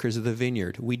the workers of the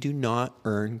vineyard. We do not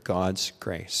earn God's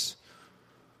grace.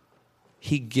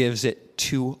 He gives it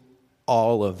to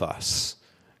all of us,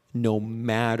 no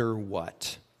matter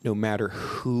what, no matter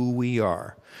who we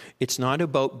are. It's not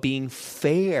about being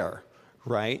fair,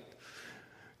 right?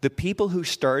 The people who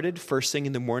started first thing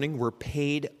in the morning were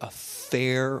paid a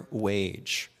fair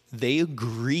wage. They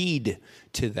agreed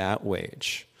to that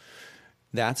wage.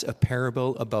 That's a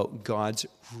parable about God's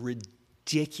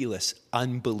ridiculous,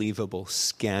 unbelievable,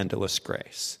 scandalous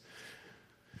grace.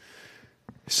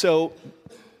 So,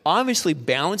 obviously,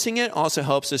 balancing it also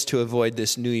helps us to avoid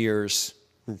this New Year's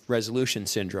resolution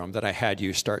syndrome that I had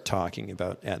you start talking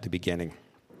about at the beginning.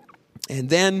 And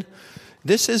then,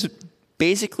 this is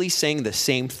basically saying the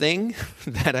same thing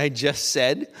that I just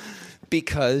said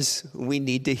because we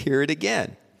need to hear it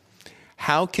again.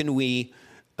 How can we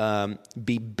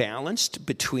be balanced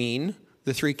between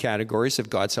the three categories of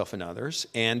God, self, and others,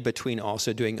 and between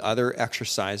also doing other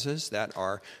exercises that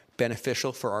are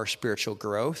beneficial for our spiritual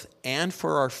growth and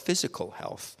for our physical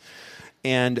health?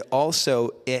 And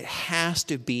also, it has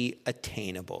to be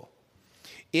attainable.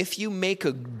 If you make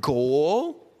a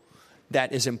goal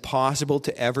that is impossible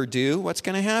to ever do, what's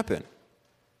going to happen?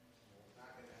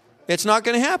 It's not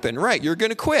going to happen, right? You're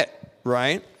going to quit,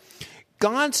 right?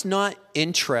 God's not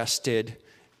interested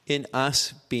in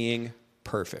us being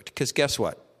perfect. Because guess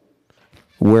what?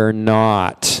 We're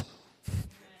not.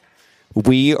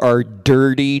 We are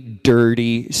dirty,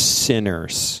 dirty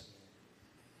sinners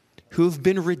who've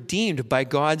been redeemed by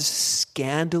God's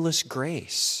scandalous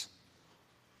grace.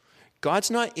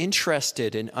 God's not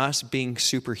interested in us being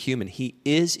superhuman. He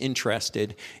is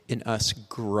interested in us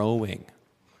growing.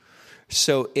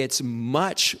 So it's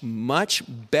much, much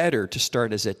better to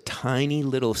start as a tiny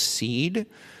little seed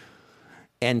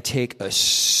and take a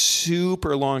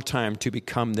super long time to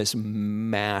become this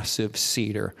massive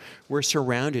cedar. We're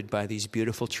surrounded by these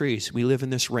beautiful trees. We live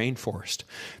in this rainforest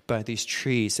by these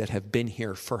trees that have been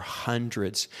here for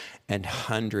hundreds and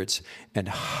hundreds and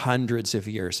hundreds of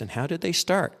years. And how did they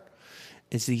start?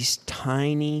 It's these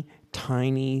tiny,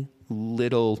 tiny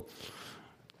little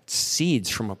seeds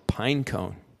from a pine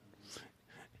cone.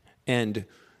 And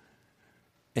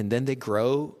then they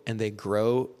grow,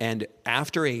 and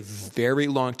after a very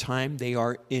long time, they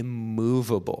are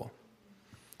immovable.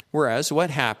 Whereas what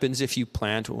happens if you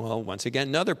plant, well, once again,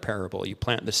 another parable. You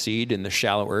plant the seed in the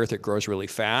shallow earth, it grows really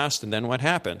fast, and then what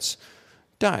happens?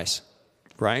 Dies,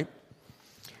 right?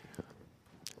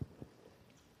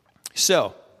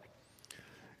 So,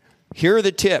 here are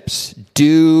the tips.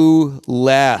 Do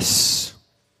less.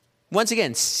 Once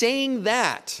again, saying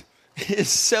that is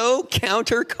so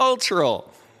countercultural.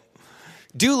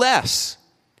 Do less.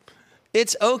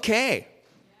 It's okay.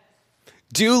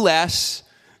 Do less,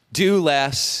 do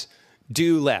less,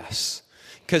 do less.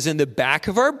 Because in the back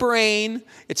of our brain,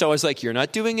 it's always like, you're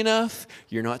not doing enough,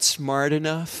 you're not smart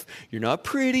enough, you're not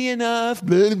pretty enough,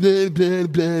 blah, blah, blah,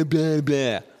 blah, blah,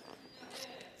 blah.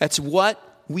 That's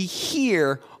what we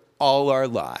hear all our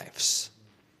lives.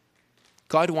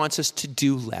 God wants us to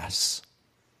do less.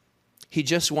 He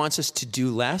just wants us to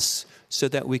do less so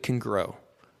that we can grow,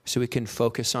 so we can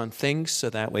focus on things, so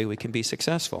that way we can be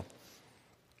successful.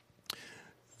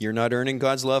 You're not earning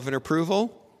God's love and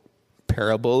approval?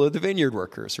 Parable of the vineyard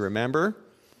workers, remember?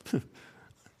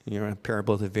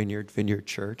 Parable of the vineyard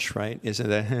church, right? Isn't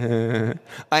that?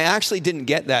 I actually didn't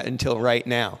get that until right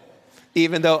now,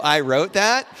 even though I wrote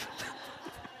that.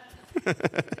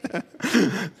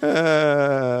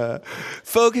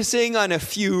 Focusing on a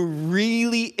few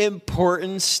really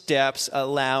important steps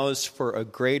allows for a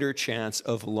greater chance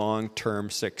of long-term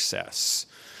success.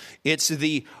 It's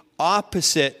the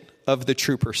opposite of the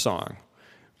Trooper song.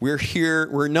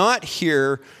 We're not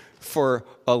here for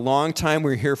a long time,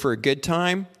 we're here for a good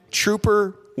time.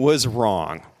 Trooper was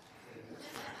wrong.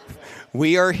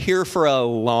 We are here for a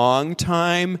long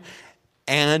time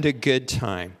and a good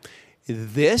time.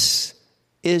 This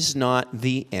is not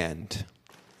the end.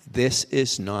 This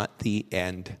is not the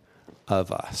end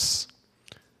of us.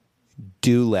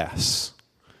 Do less.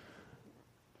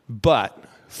 But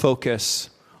focus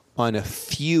on a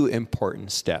few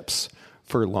important steps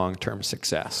for long-term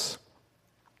success.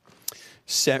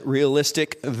 Set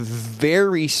realistic,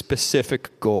 very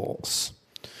specific goals.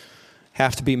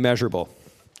 Have to be measurable.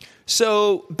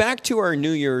 So back to our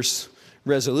New Year's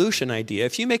resolution idea.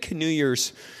 If you make a New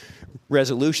Year's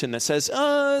resolution that says,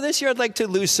 this year I'd like to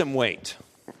lose some weight.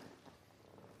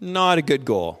 Not a good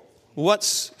goal.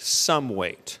 What's some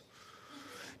weight?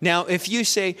 Now, if you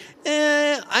say,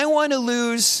 I want to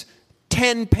lose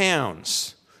 10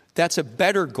 pounds, that's a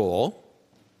better goal.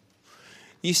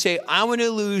 You say, I want to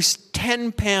lose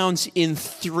 10 pounds in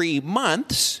 3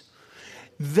 months.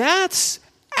 That's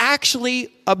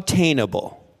actually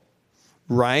obtainable,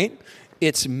 right?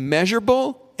 It's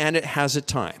measurable and it has a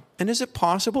time. And is it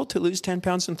possible to lose 10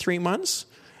 pounds in 3 months?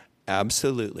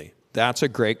 Absolutely. That's a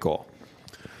great goal.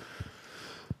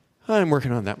 I'm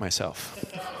working on that myself.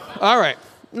 All right.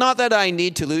 Not that I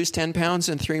need to lose 10 pounds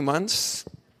in 3 months.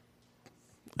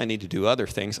 I need to do other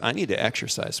things. I need to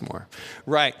exercise more.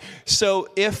 Right. So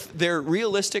if they're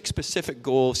realistic, specific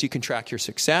goals, you can track your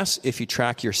success. If you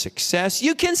track your success,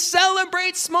 you can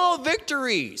celebrate small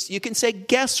victories. You can say,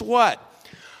 guess what?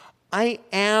 I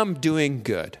am doing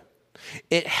good.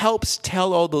 It helps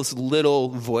tell all those little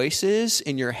voices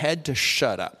in your head to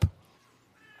shut up.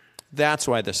 That's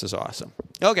why this is awesome.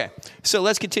 Okay, so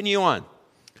let's continue on.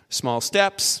 Small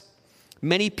steps.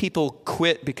 Many people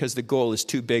quit because the goal is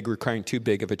too big, requiring too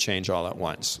big of a change all at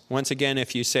once. Once again,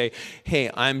 if you say, hey,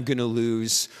 I'm going to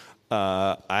lose,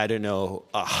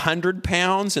 100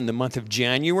 pounds in the month of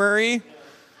January,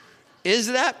 is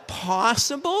that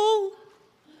possible?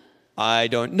 I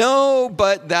don't know,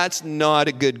 but that's not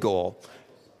a good goal.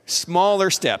 Smaller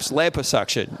steps,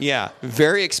 liposuction, yeah,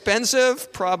 very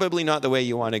expensive, probably not the way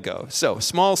you want to go. So,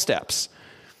 small steps,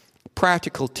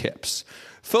 practical tips.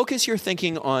 Focus your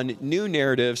thinking on new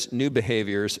narratives, new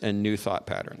behaviors, and new thought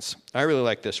patterns. I really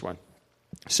like this one.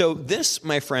 So this,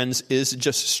 my friends, is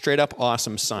just straight up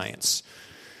awesome science.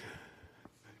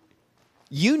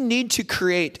 You need to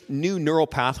create new neural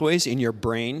pathways in your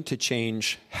brain to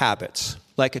change habits,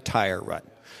 like a tire rut.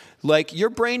 Like your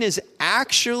brain is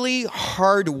actually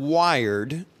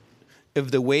hardwired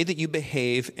of the way that you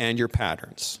behave and your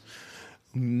patterns.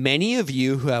 Many of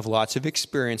you who have lots of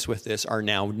experience with this are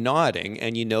now nodding,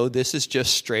 and you know this is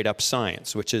just straight up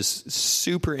science, which is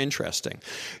super interesting.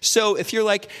 So if you're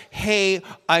like, hey,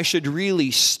 I should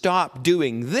really stop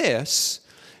doing this,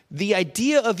 the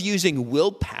idea of using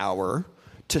willpower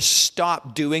to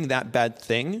stop doing that bad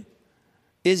thing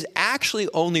is actually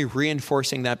only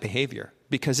reinforcing that behavior,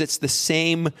 because it's the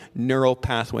same neural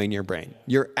pathway in your brain.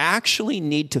 You actually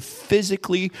need to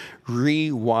physically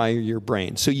rewire your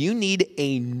brain. So you need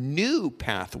a new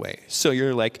pathway. So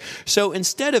you're like, so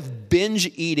instead of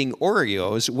binge eating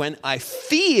Oreos, when I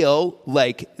feel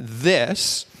like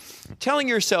this, telling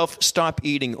yourself stop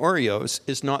eating Oreos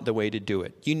is not the way to do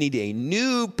it. You need a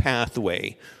new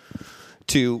pathway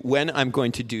to when I'm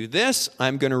going to do this,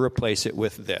 I'm going to replace it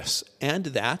with this. And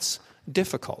that's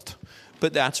difficult.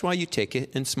 But that's why you take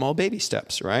it in small baby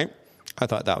steps, right? I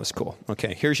thought that was cool.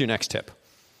 Okay, here's your next tip.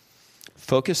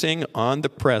 Focusing on the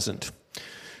present.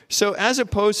 So as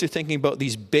opposed to thinking about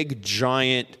these big,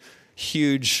 giant,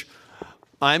 huge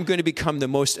I'm going to become the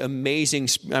most amazing,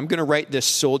 I'm going to write this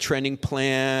soul training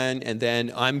plan, and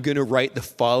then I'm going to write the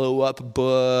follow-up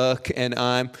book, and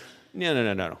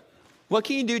no. What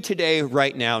can you do today,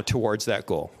 right now, towards that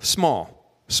goal? Small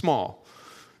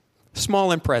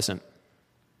and present.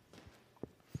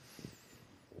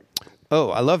 Oh,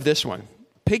 I love this one.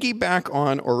 Piggyback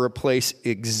on or replace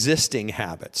existing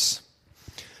habits.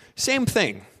 Same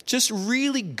thing, just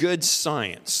really good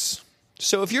science.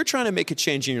 So if you're trying to make a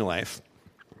change in your life,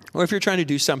 or if you're trying to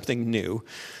do something new,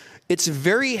 it's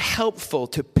very helpful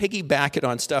to piggyback it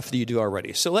on stuff that you do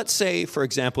already. So let's say, for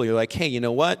example, you're like, hey, you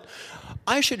know what?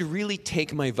 I should really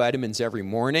take my vitamins every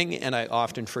morning, and I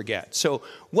often forget. So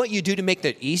what you do to make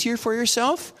that easier for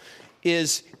yourself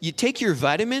is you take your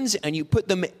vitamins and you put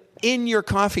them in your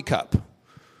coffee cup,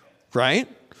 right?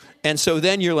 And so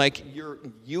then you're like,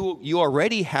 you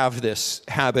already have this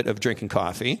habit of drinking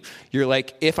coffee. You're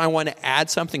like, if I want to add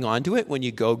something onto it, when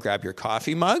you go grab your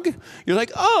coffee mug, you're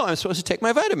like, oh, I'm supposed to take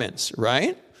my vitamins,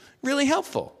 right? Really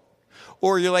helpful.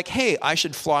 Or you're like, hey, I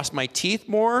should floss my teeth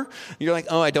more. You're like,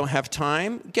 oh, I don't have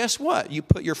time. Guess what? You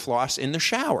put your floss in the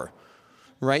shower,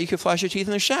 right? You can floss your teeth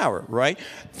in the shower, right?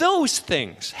 Those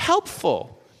things,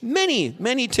 helpful.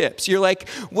 Many tips. You're like,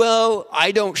 well,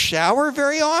 I don't shower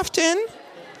very often.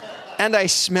 And I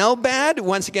smell bad.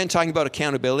 Once again, talking about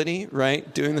accountability,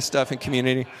 right? Doing the stuff in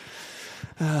community.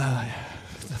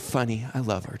 Funny. I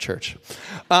love our church.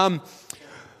 My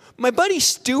buddy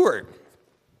Stuart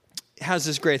has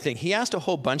this great thing. He asked a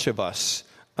whole bunch of us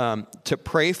to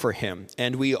pray for him.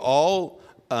 And we all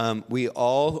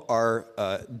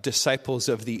are disciples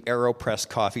of the AeroPress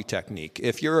coffee technique.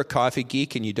 If you're a coffee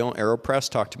geek and you don't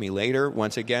AeroPress, talk to me later.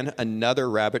 Once again, another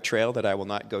rabbit trail that I will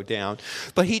not go down.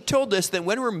 But he told us that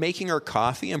when we're making our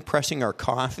coffee and pressing our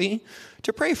coffee,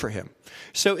 to pray for him.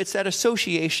 So it's that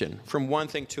association from one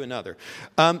thing to another.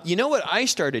 You know what I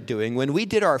started doing? When we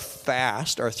did our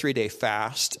fast, our 3-day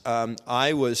fast,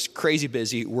 I was crazy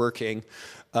busy working.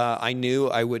 I knew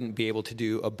I wouldn't be able to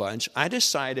do a bunch. I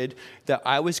decided that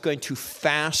I was going to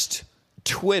fast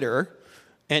Twitter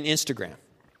and Instagram.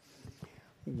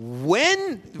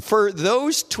 For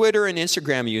those Twitter and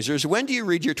Instagram users, when do you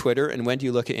read your Twitter and when do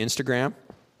you look at Instagram?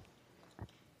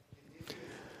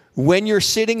 When you're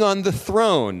sitting on the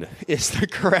throne is the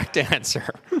correct answer.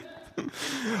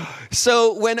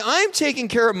 So when I'm taking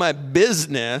care of my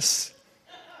business,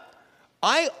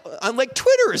 I'm like,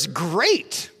 Twitter is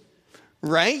great.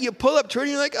 Right? You pull up Twitter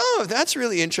and you're like, oh, that's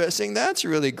really interesting. That's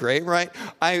really great, right?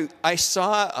 I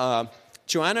saw,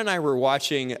 Joanna and I were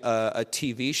watching a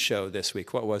TV show this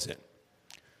week. What was it?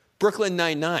 Brooklyn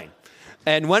Nine-Nine.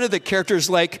 And one of the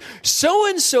characters like,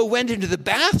 so-and-so went into the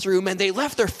bathroom and they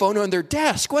left their phone on their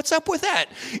desk. What's up with that?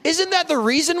 Isn't that the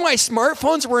reason why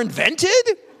smartphones were invented?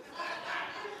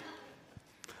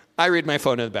 I read my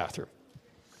phone in the bathroom.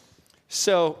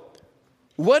 So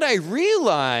what I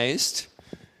realized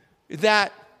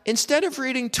that instead of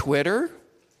reading Twitter,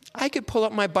 I could pull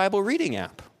up my Bible reading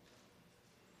app.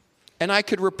 And I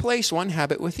could replace one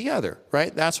habit with the other,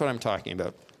 right? That's what I'm talking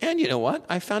about. And you know what?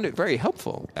 I found it very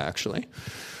helpful, actually.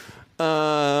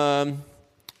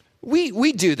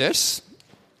 We do this.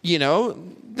 You know,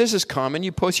 this is common.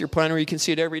 You post your planner, you can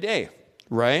see it every day,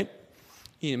 right?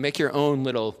 You make your own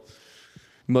little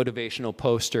motivational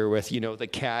poster with, the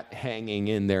cat hanging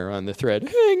in there on the thread.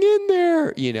 Hang in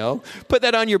there, Put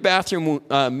that on your bathroom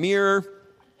mirror.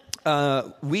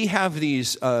 We have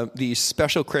these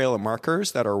special Crayola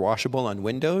markers that are washable on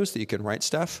windows that you can write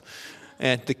stuff.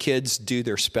 And the kids do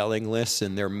their spelling lists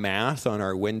and their math on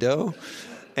our window.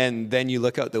 And then you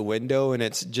look out the window and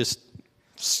it's just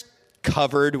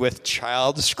covered with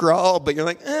child scrawl. But you're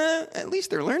like, at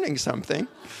least they're learning something.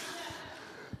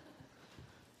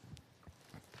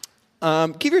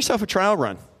 Give yourself a trial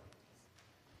run.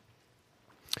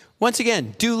 Once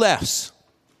again, do less.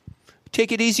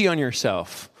 Take it easy on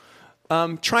yourself.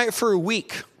 Try it for a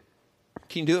week.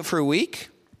 Can you do it for a week?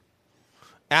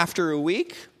 After a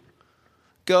week,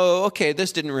 go, okay,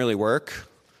 this didn't really work.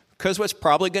 Because what's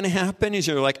probably going to happen is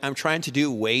you're like, I'm trying to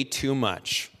do way too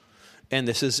much. And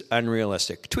this is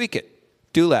unrealistic. Tweak it.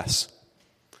 Do less.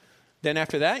 Then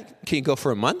after that, can you go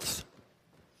for a month?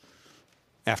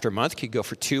 After a month, can you go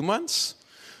for 2 months?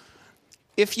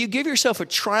 If you give yourself a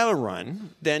trial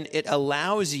run, then it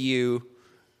allows you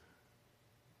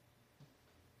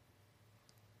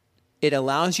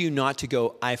not to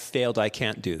go, I failed, I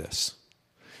can't do this.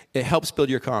 It helps build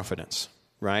your confidence,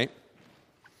 right?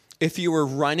 If you were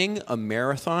running a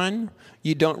marathon,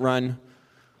 you don't run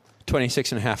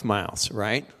 26 and a half miles,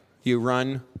 right? You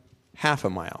run half a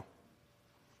mile.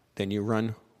 Then you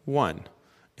run 1.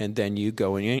 And then you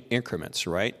go in increments,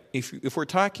 right? If we're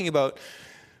talking about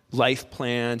life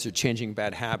plans or changing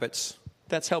bad habits,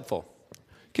 that's helpful.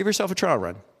 Give yourself a trial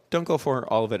run. Don't go for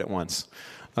all of it at once.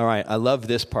 All right, I love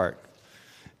this part.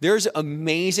 There's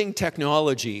amazing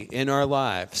technology in our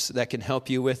lives that can help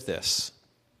you with this.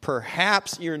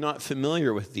 Perhaps you're not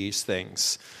familiar with these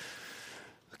things.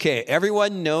 Okay,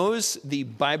 everyone knows the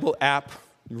Bible app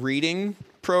reading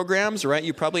programs, right?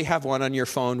 You probably have one on your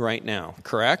phone right now,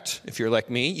 correct? If you're like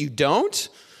me, you don't?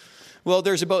 Well,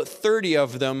 there's about 30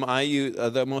 of them. I use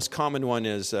the most common one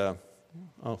is,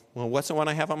 what's the one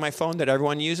I have on my phone that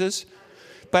everyone uses?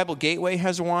 Bible Gateway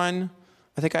has one.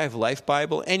 I think I have Life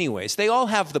Bible. Anyways, they all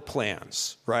have the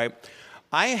plans, right?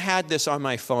 I had this on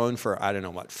my phone for,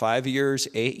 5 years,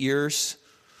 8 years?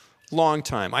 Long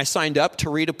time. I signed up to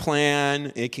read a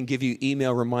plan. It can give you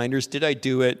email reminders. Did I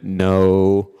do it?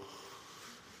 No.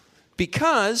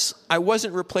 Because I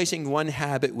wasn't replacing one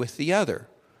habit with the other,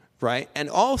 right? And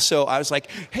also, I was like,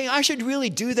 hey, I should really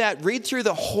do that. Read through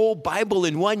the whole Bible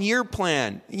in 1 year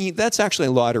plan. That's actually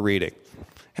a lot of reading.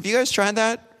 Have you guys tried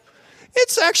that?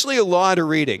 It's actually a lot of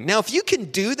reading. Now, if you can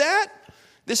do that,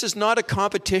 this is not a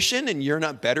competition and you're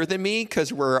not better than me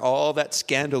because we're all that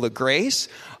scandal of grace.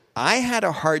 I had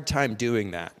a hard time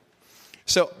doing that.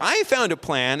 So I found a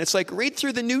plan. It's like read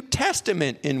through the New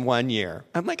Testament in 1 year.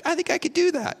 I'm like, I think I could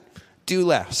do that. Do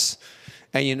less.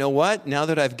 And you know what? Now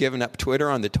that I've given up Twitter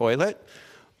on the toilet,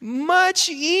 much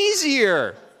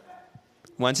easier.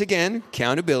 Once again,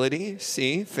 accountability,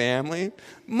 see, family.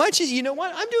 You know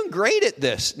what? I'm doing great at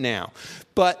this now.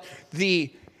 But the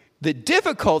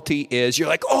difficulty is you're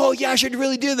like, oh, yeah, I should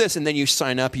really do this. And then you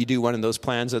sign up, you do one of those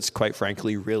plans that's quite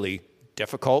frankly really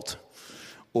difficult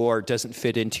or doesn't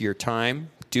fit into your time.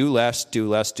 Do less, do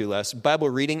less, do less. Bible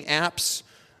reading apps,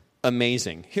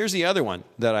 amazing. Here's the other one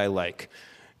that I like.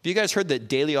 Have you guys heard the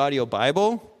Daily Audio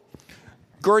Bible?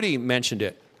 Gordy mentioned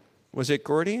it. Was it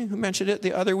Gordy who mentioned it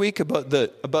the other week about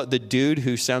the dude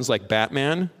who sounds like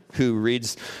Batman, who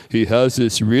reads, he has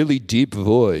this really deep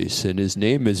voice, and his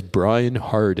name is Brian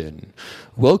Harden.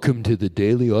 Welcome to the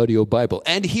Daily Audio Bible.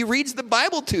 And he reads the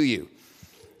Bible to you.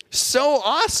 So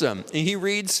awesome. And he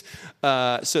reads,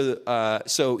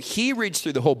 so he reads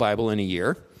through the whole Bible in a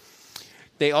year.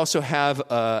 They also have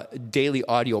a daily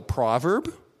audio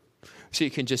proverb, so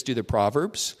you can just do the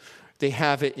Proverbs. They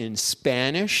have it in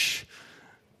Spanish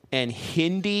and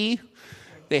Hindi.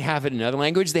 They have it in another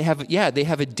language. They have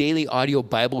a daily audio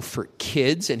Bible for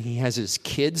kids, and he has his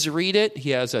kids read it.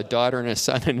 He has a daughter and a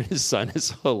son, and his son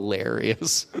is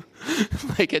hilarious.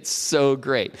 Like, it's so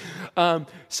great.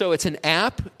 So it's an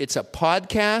app. It's a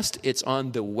podcast. It's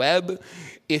on the web.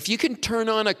 If you can turn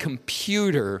on a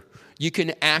computer, you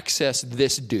can access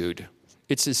this dude.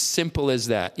 It's as simple as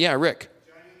that. Yeah, Rick.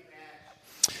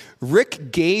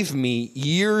 Rick gave me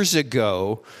years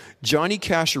ago, Johnny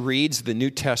Cash Reads the New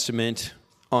Testament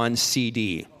on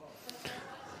CD.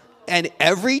 And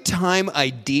every time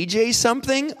I DJ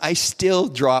something, I still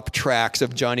drop tracks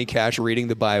of Johnny Cash reading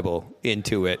the Bible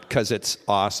into it because it's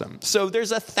awesome. So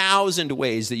there's 1,000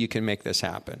 ways that you can make this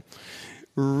happen.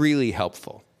 Really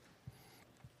helpful.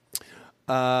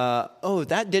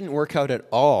 That didn't work out at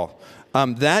all.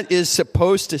 That is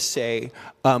supposed to say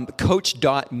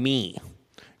coach.me.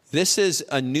 This is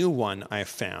a new one I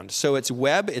found. So it's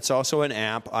web. It's also an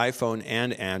app, iPhone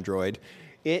and Android.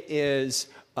 It is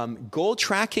goal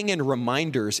tracking and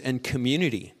reminders and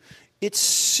community. It's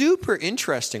super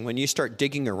interesting when you start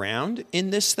digging around in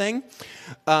this thing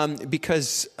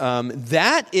because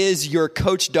that is your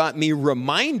coach.me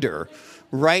reminder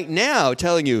right now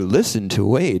telling you, listen to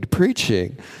Wade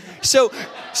preaching. So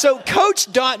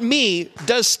coach.me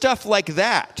does stuff like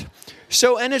that.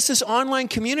 And it's this online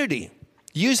community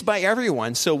used by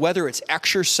everyone. So whether it's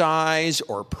exercise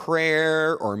or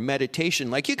prayer or meditation,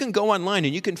 like you can go online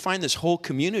and you can find this whole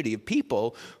community of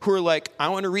people who are like, I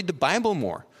want to read the Bible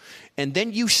more. And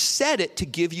then you set it to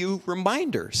give you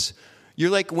reminders. You're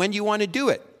like, when do you want to do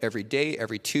it? Every day,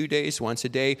 every 2 days, once a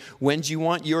day. When do you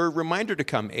want your reminder to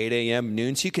come? 8 a.m.,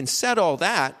 noon. So you can set all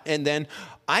that. And then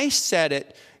I set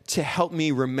it to help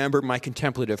me remember my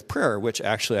contemplative prayer, which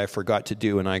actually I forgot to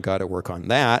do, and I got to work on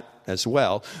that as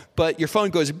well. But your phone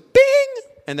goes bing,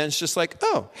 and then it's just like,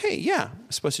 oh, hey, yeah,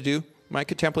 I'm supposed to do my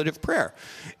contemplative prayer.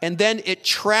 And then it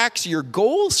tracks your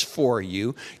goals for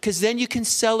you, because then you can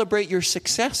celebrate your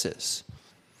successes.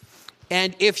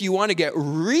 And if you want to get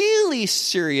really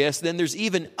serious, then there's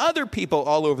even other people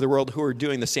all over the world who are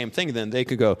doing the same thing. Then they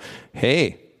could go,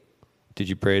 hey, did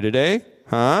you pray today?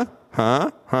 Huh?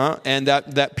 And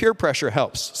that peer pressure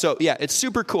helps. So yeah, it's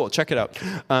super cool. Check it out.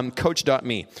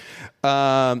 Coach.me.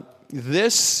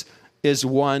 This is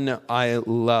one I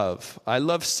love. I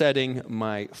love setting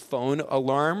my phone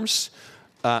alarms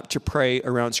to pray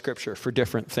around Scripture for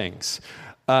different things.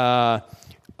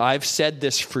 I've said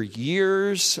this for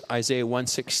years. Isaiah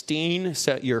 1:16,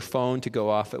 set your phone to go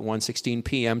off at 1:16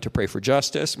 p.m. to pray for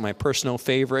justice. My personal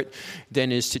favorite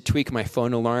then is to tweak my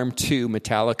phone alarm to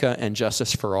Metallica and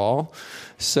Justice for All.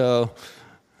 So,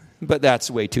 but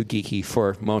that's way too geeky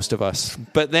for most of us.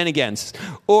 But then again,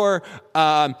 or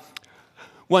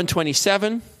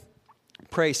 127,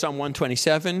 pray Psalm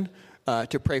 127.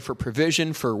 To pray for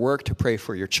provision, for work, to pray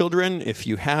for your children, if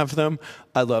you have them.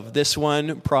 I love this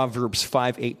one, Proverbs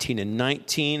 5:18 and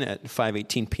 19. At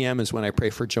 5:18 p.m. is when I pray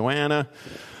for Joanna.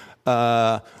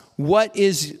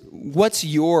 What's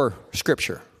your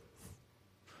scripture?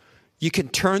 You can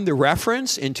turn the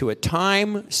reference into a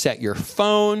time, set your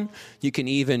phone. You can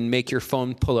even make your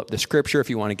phone pull up the scripture if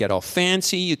you want to get all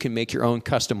fancy. You can make your own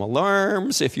custom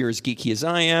alarms if you're as geeky as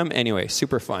I am. Anyway,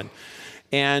 super fun.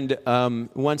 And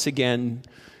once again,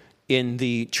 in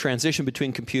the transition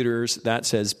between computers, that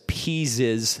says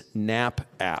Pease's Nap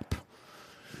app.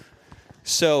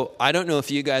 So I don't know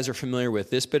if you guys are familiar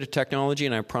with this bit of technology,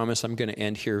 and I promise I'm going to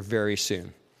end here very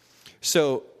soon.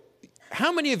 So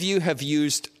how many of you have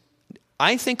used,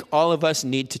 I think all of us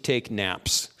need to take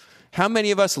naps. How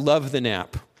many of us love the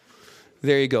nap?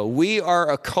 There you go. We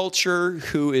are a culture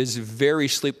who is very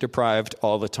sleep deprived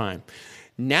all the time.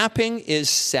 Napping is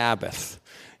Sabbath.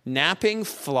 Napping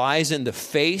flies in the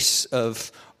face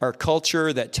of our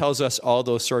culture that tells us all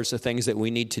those sorts of things that we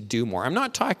need to do more. I'm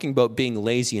not talking about being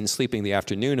lazy and sleeping the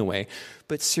afternoon away,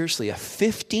 but seriously, a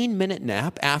 15-minute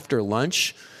nap after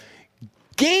lunch,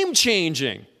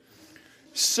 game-changing.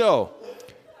 So,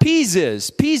 Peases,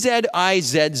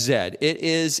 P-Z-I-Z-Z. It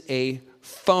is a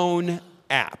phone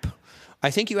app.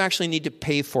 I think you actually need to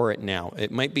pay for it now.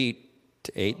 It might be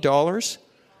 $8,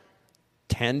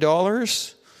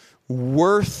 $10,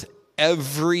 worth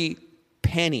every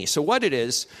penny. So what it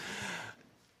is,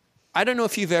 I don't know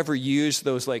if you've ever used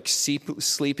those like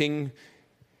sleeping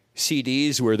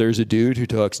CDs where there's a dude who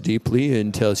talks deeply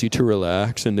and tells you to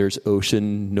relax and there's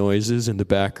ocean noises in the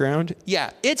background.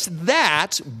 Yeah, it's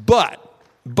that, but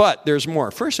there's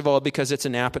more. First of all, because it's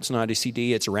an app, it's not a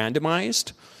CD, it's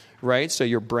randomized. Right? So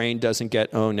your brain doesn't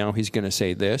get, oh, now he's going to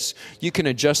say this. You can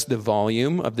adjust the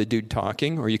volume of the dude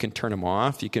talking, or you can turn him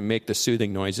off. You can make the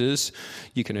soothing noises.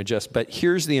 You can adjust. But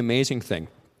here's the amazing thing.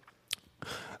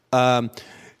 Do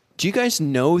you guys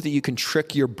know that you can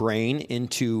trick your brain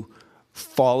into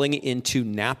falling into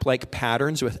nap-like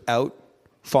patterns without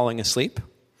falling asleep?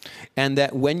 And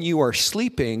that when you are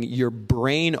sleeping, your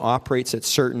brain operates at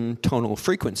certain tonal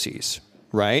frequencies.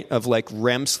 Right? Of like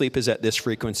REM sleep is at this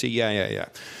frequency. Yeah.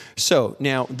 So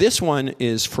now this one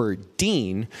is for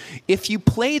Dean. If you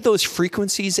play those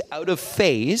frequencies out of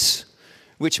phase,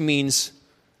 which means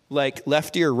like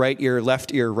left ear, right ear,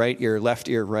 left ear, right ear, left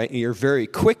ear, right ear, very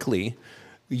quickly,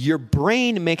 your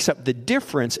brain makes up the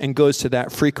difference and goes to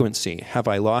that frequency. Have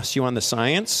I lost you on the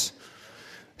science?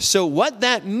 So what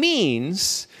that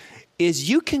means is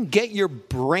you can get your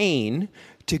brain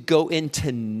to go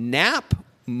into nap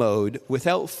mode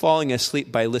without falling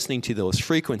asleep by listening to those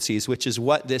frequencies, which is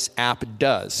what this app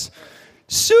does.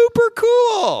 Super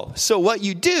cool. So what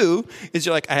you do is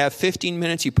you're like, I have 15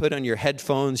 minutes. You put on your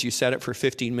headphones. You set it for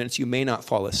 15 minutes. You may not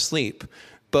fall asleep.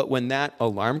 But when that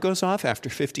alarm goes off after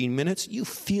 15 minutes, you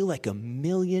feel like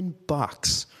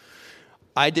 $1,000,000.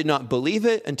 I did not believe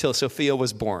it until Sophia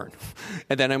was born.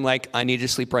 And then I'm like, I need to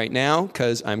sleep right now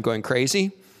because I'm going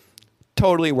crazy.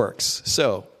 Totally works.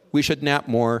 So we should nap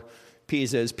more.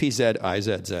 Peases,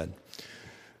 P-Z-I-Z-Z.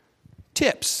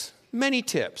 Tips, many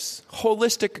tips.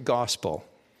 Holistic gospel,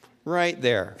 right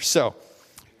there. So,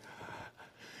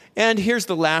 and here's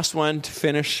the last one to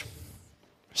finish.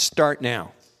 Start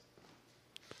now.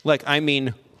 Like, I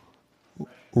mean,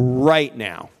 right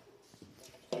now.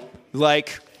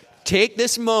 Like, take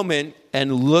this moment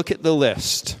and look at the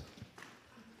list.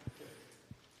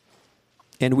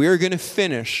 And we're going to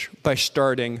finish by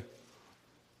starting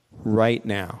right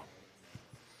now.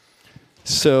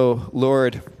 So,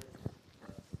 Lord,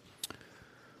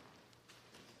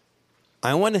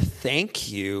 I want to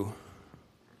thank you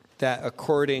that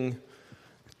according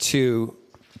to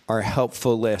our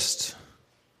helpful list,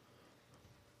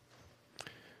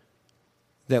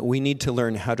 that we need to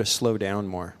learn how to slow down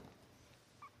more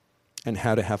and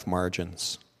how to have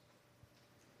margins.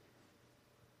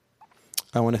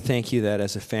 I want to thank you that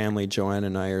as a family, Joanne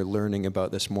and I are learning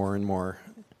about this more and more,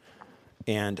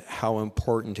 and how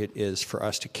important it is for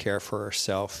us to care for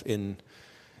ourselves in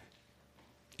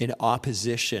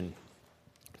opposition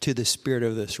to the spirit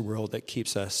of this world that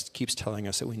keeps telling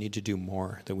us that we need to do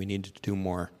more, that we need to do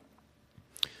more.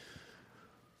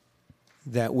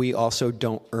 that we also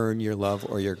don't earn your love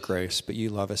or your grace, but you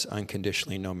love us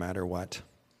unconditionally no matter what.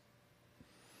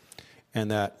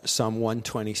 And that Psalm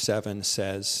 127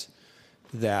 says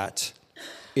that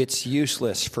it's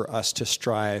useless for us to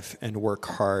strive and work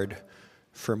hard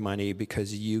for money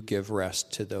because you give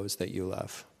rest to those that you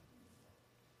love.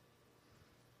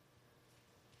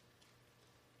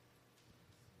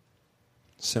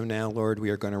 So now, Lord, we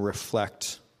are going to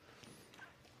reflect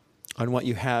on what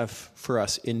you have for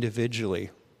us individually,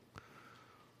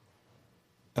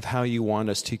 of how you want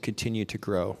us to continue to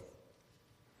grow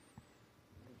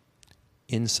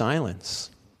in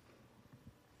silence.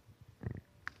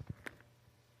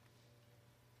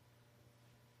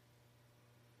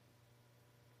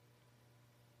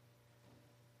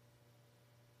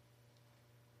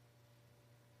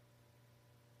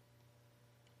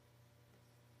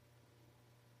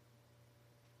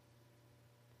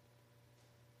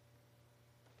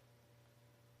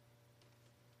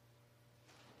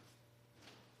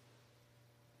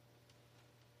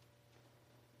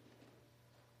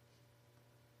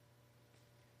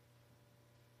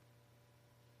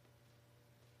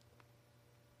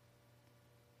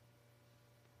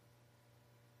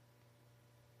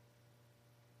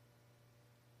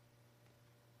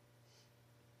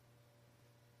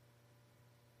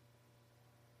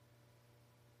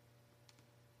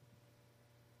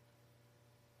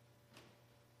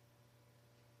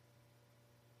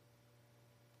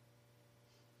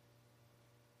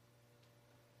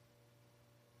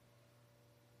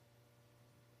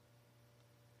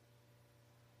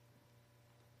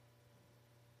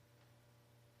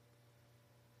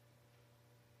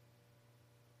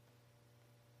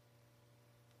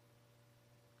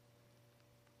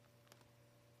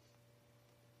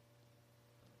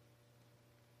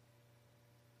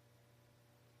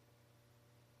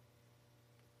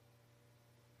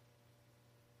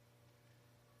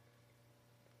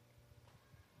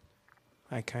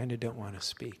 I kind of don't want to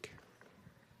speak.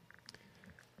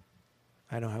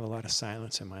 I don't have a lot of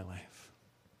silence in my life.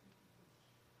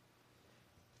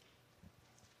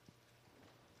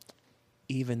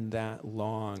 Even that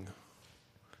long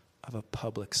of a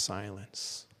public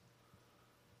silence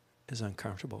is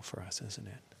uncomfortable for us, isn't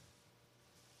it?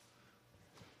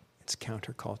 It's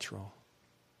countercultural.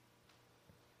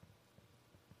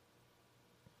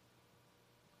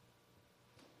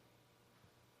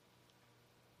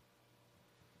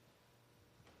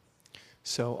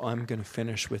 So I'm going to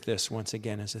finish with this once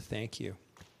again as a thank you.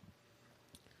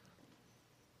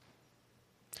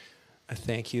 A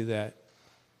thank you that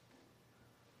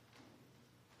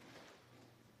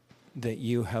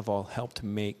you have all helped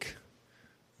make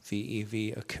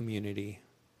VEV a community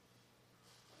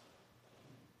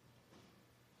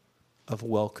of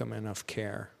welcome and of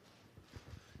care,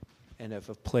 and of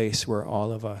a place where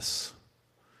all of us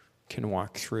can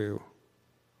walk through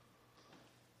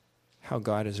how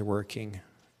God is working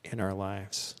in our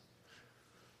lives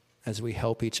as we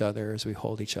help each other, as we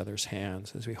hold each other's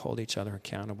hands, as we hold each other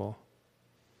accountable.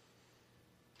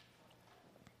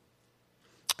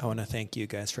 I want to thank you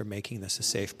guys for making this a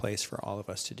safe place for all of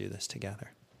us to do this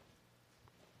together.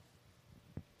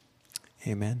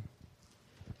 Amen.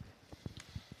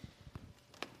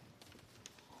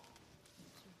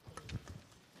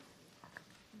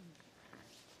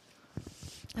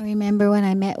 I remember when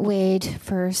I met Wade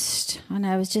first, and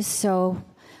I was just so,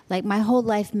 like, my whole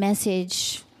life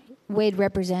message Wade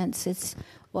represents, it's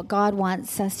what God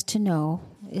wants us to know,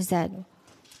 is that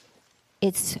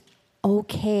it's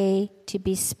okay to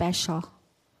be special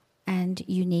and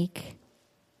unique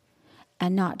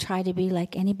and not try to be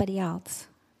like anybody else,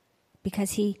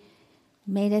 because he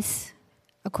made us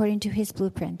according to his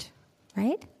blueprint,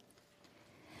 right?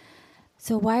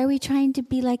 So why are we trying to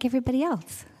be like everybody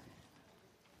else?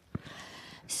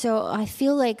 So I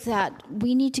feel like that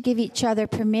we need to give each other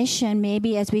permission,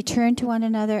 maybe as we turn to one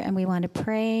another and we want to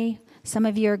pray. Some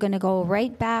of you are going to go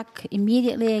right back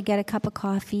immediately and get a cup of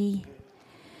coffee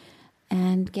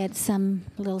and get some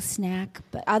little snack.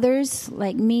 But others,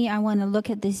 like me, I want to look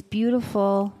at this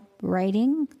beautiful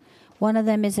writing. One of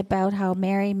them is about how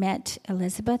Mary met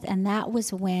Elizabeth, and that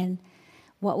was when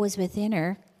what was within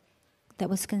her, that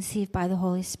was conceived by the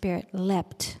Holy Spirit,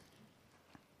 leapt.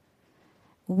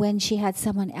 When she had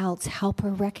someone else help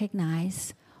her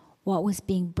recognize what was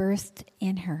being birthed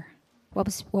in her, what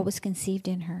was conceived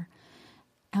in her.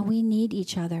 And we need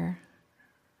each other,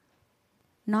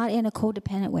 not in a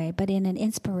codependent way, but in an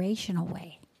inspirational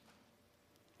way.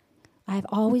 I've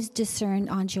always discerned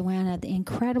on Joanna the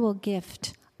incredible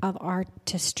gift of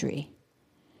artistry.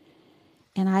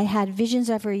 And I had visions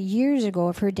of her years ago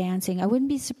of her dancing. I wouldn't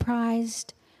be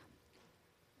surprised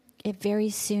if very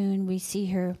soon we see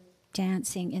her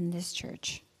dancing in this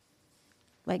church,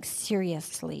 like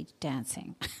seriously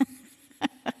dancing.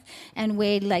 And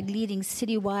Wade like leading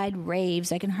citywide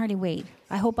raves. I can hardly wait.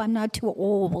 I hope I'm not too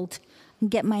old and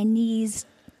get my knees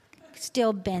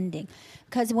still bending.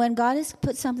 Because when God has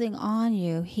put something on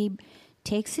you, he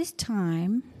takes his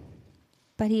time,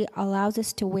 but he allows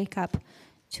us to wake up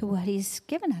to what he's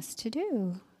given us to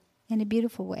do in a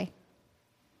beautiful way.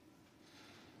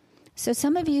 So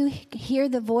some of you hear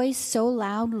the voice so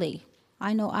loudly.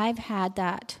 I know I've had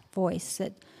that voice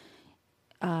that,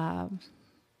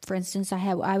 for instance,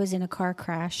 I was in a car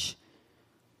crash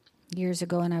years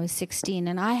ago when I was 16,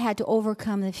 and I had to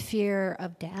overcome the fear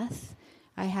of death.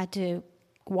 I had to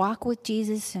walk with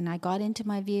Jesus, and I got into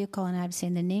my vehicle, and I'd say,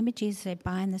 in the name of Jesus, I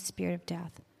bind the spirit of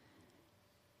death.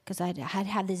 Because I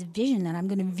had this vision that I'm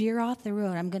going to veer off the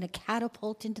road. I'm going to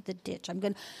catapult into the ditch.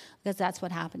 Because that's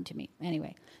what happened to me.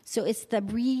 Anyway, so it's the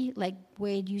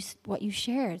Wade, what you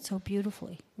shared so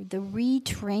beautifully, the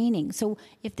retraining. So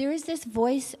if there is this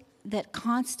voice that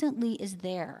constantly is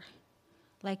there,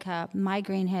 like a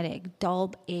migraine headache,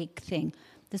 dull ache thing,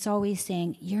 that's always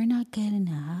saying, you're not good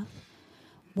enough.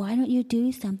 Why don't you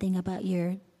do something about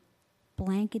your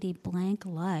blankety blank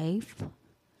life?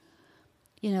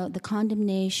 You know, the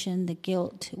condemnation, the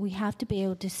guilt. We have to be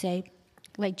able to say,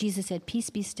 like Jesus said, peace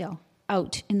be still,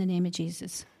 out in the name of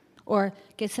Jesus. Or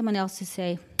get someone else to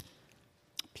say,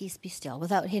 peace be still,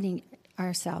 without hitting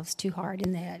ourselves too hard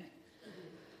in the head.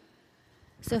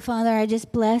 So, Father, I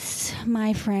just bless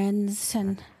my friends,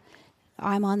 and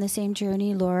I'm on the same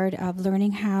journey, Lord, of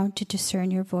learning how to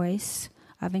discern your voice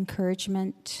of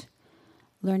encouragement,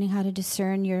 learning how to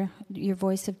discern your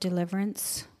voice of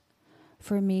deliverance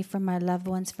for me, for my loved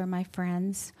ones, for my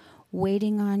friends,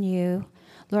 waiting on you.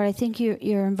 Lord, I think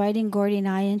you're inviting Gordy and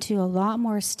I into a lot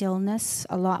more stillness,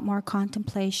 a lot more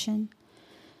contemplation,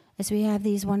 as we have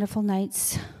these wonderful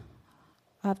nights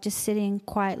of just sitting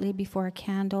quietly before a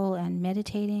candle and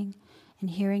meditating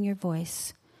and hearing your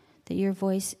voice. That your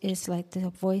voice is like the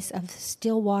voice of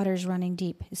still waters running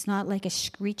deep. It's not like a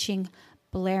screeching,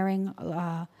 blaring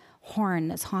horn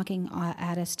that's honking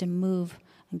at us to move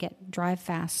and drive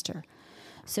faster.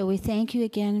 So we thank you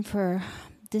again for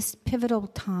this pivotal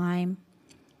time.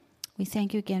 We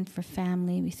thank you again for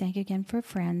family. We thank you again for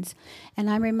friends. And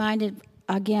I'm reminded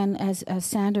again, as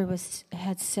Sandra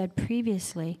had said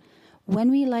previously, when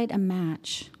we light a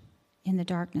match in the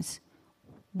darkness,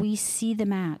 we see the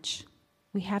match.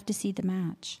 We have to see the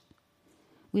match.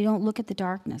 We don't look at the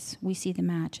darkness. We see the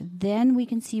match. Then we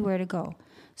can see where to go.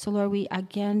 So, Lord, we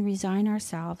again resign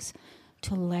ourselves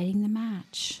to lighting the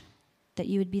match, that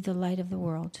you would be the light of the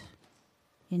world.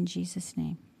 In Jesus'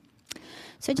 name.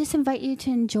 So I just invite you to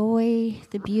enjoy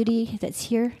the beauty that's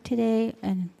here today,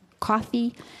 and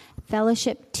coffee,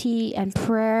 fellowship, tea, and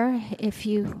prayer. If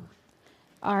you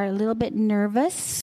are a little bit nervous,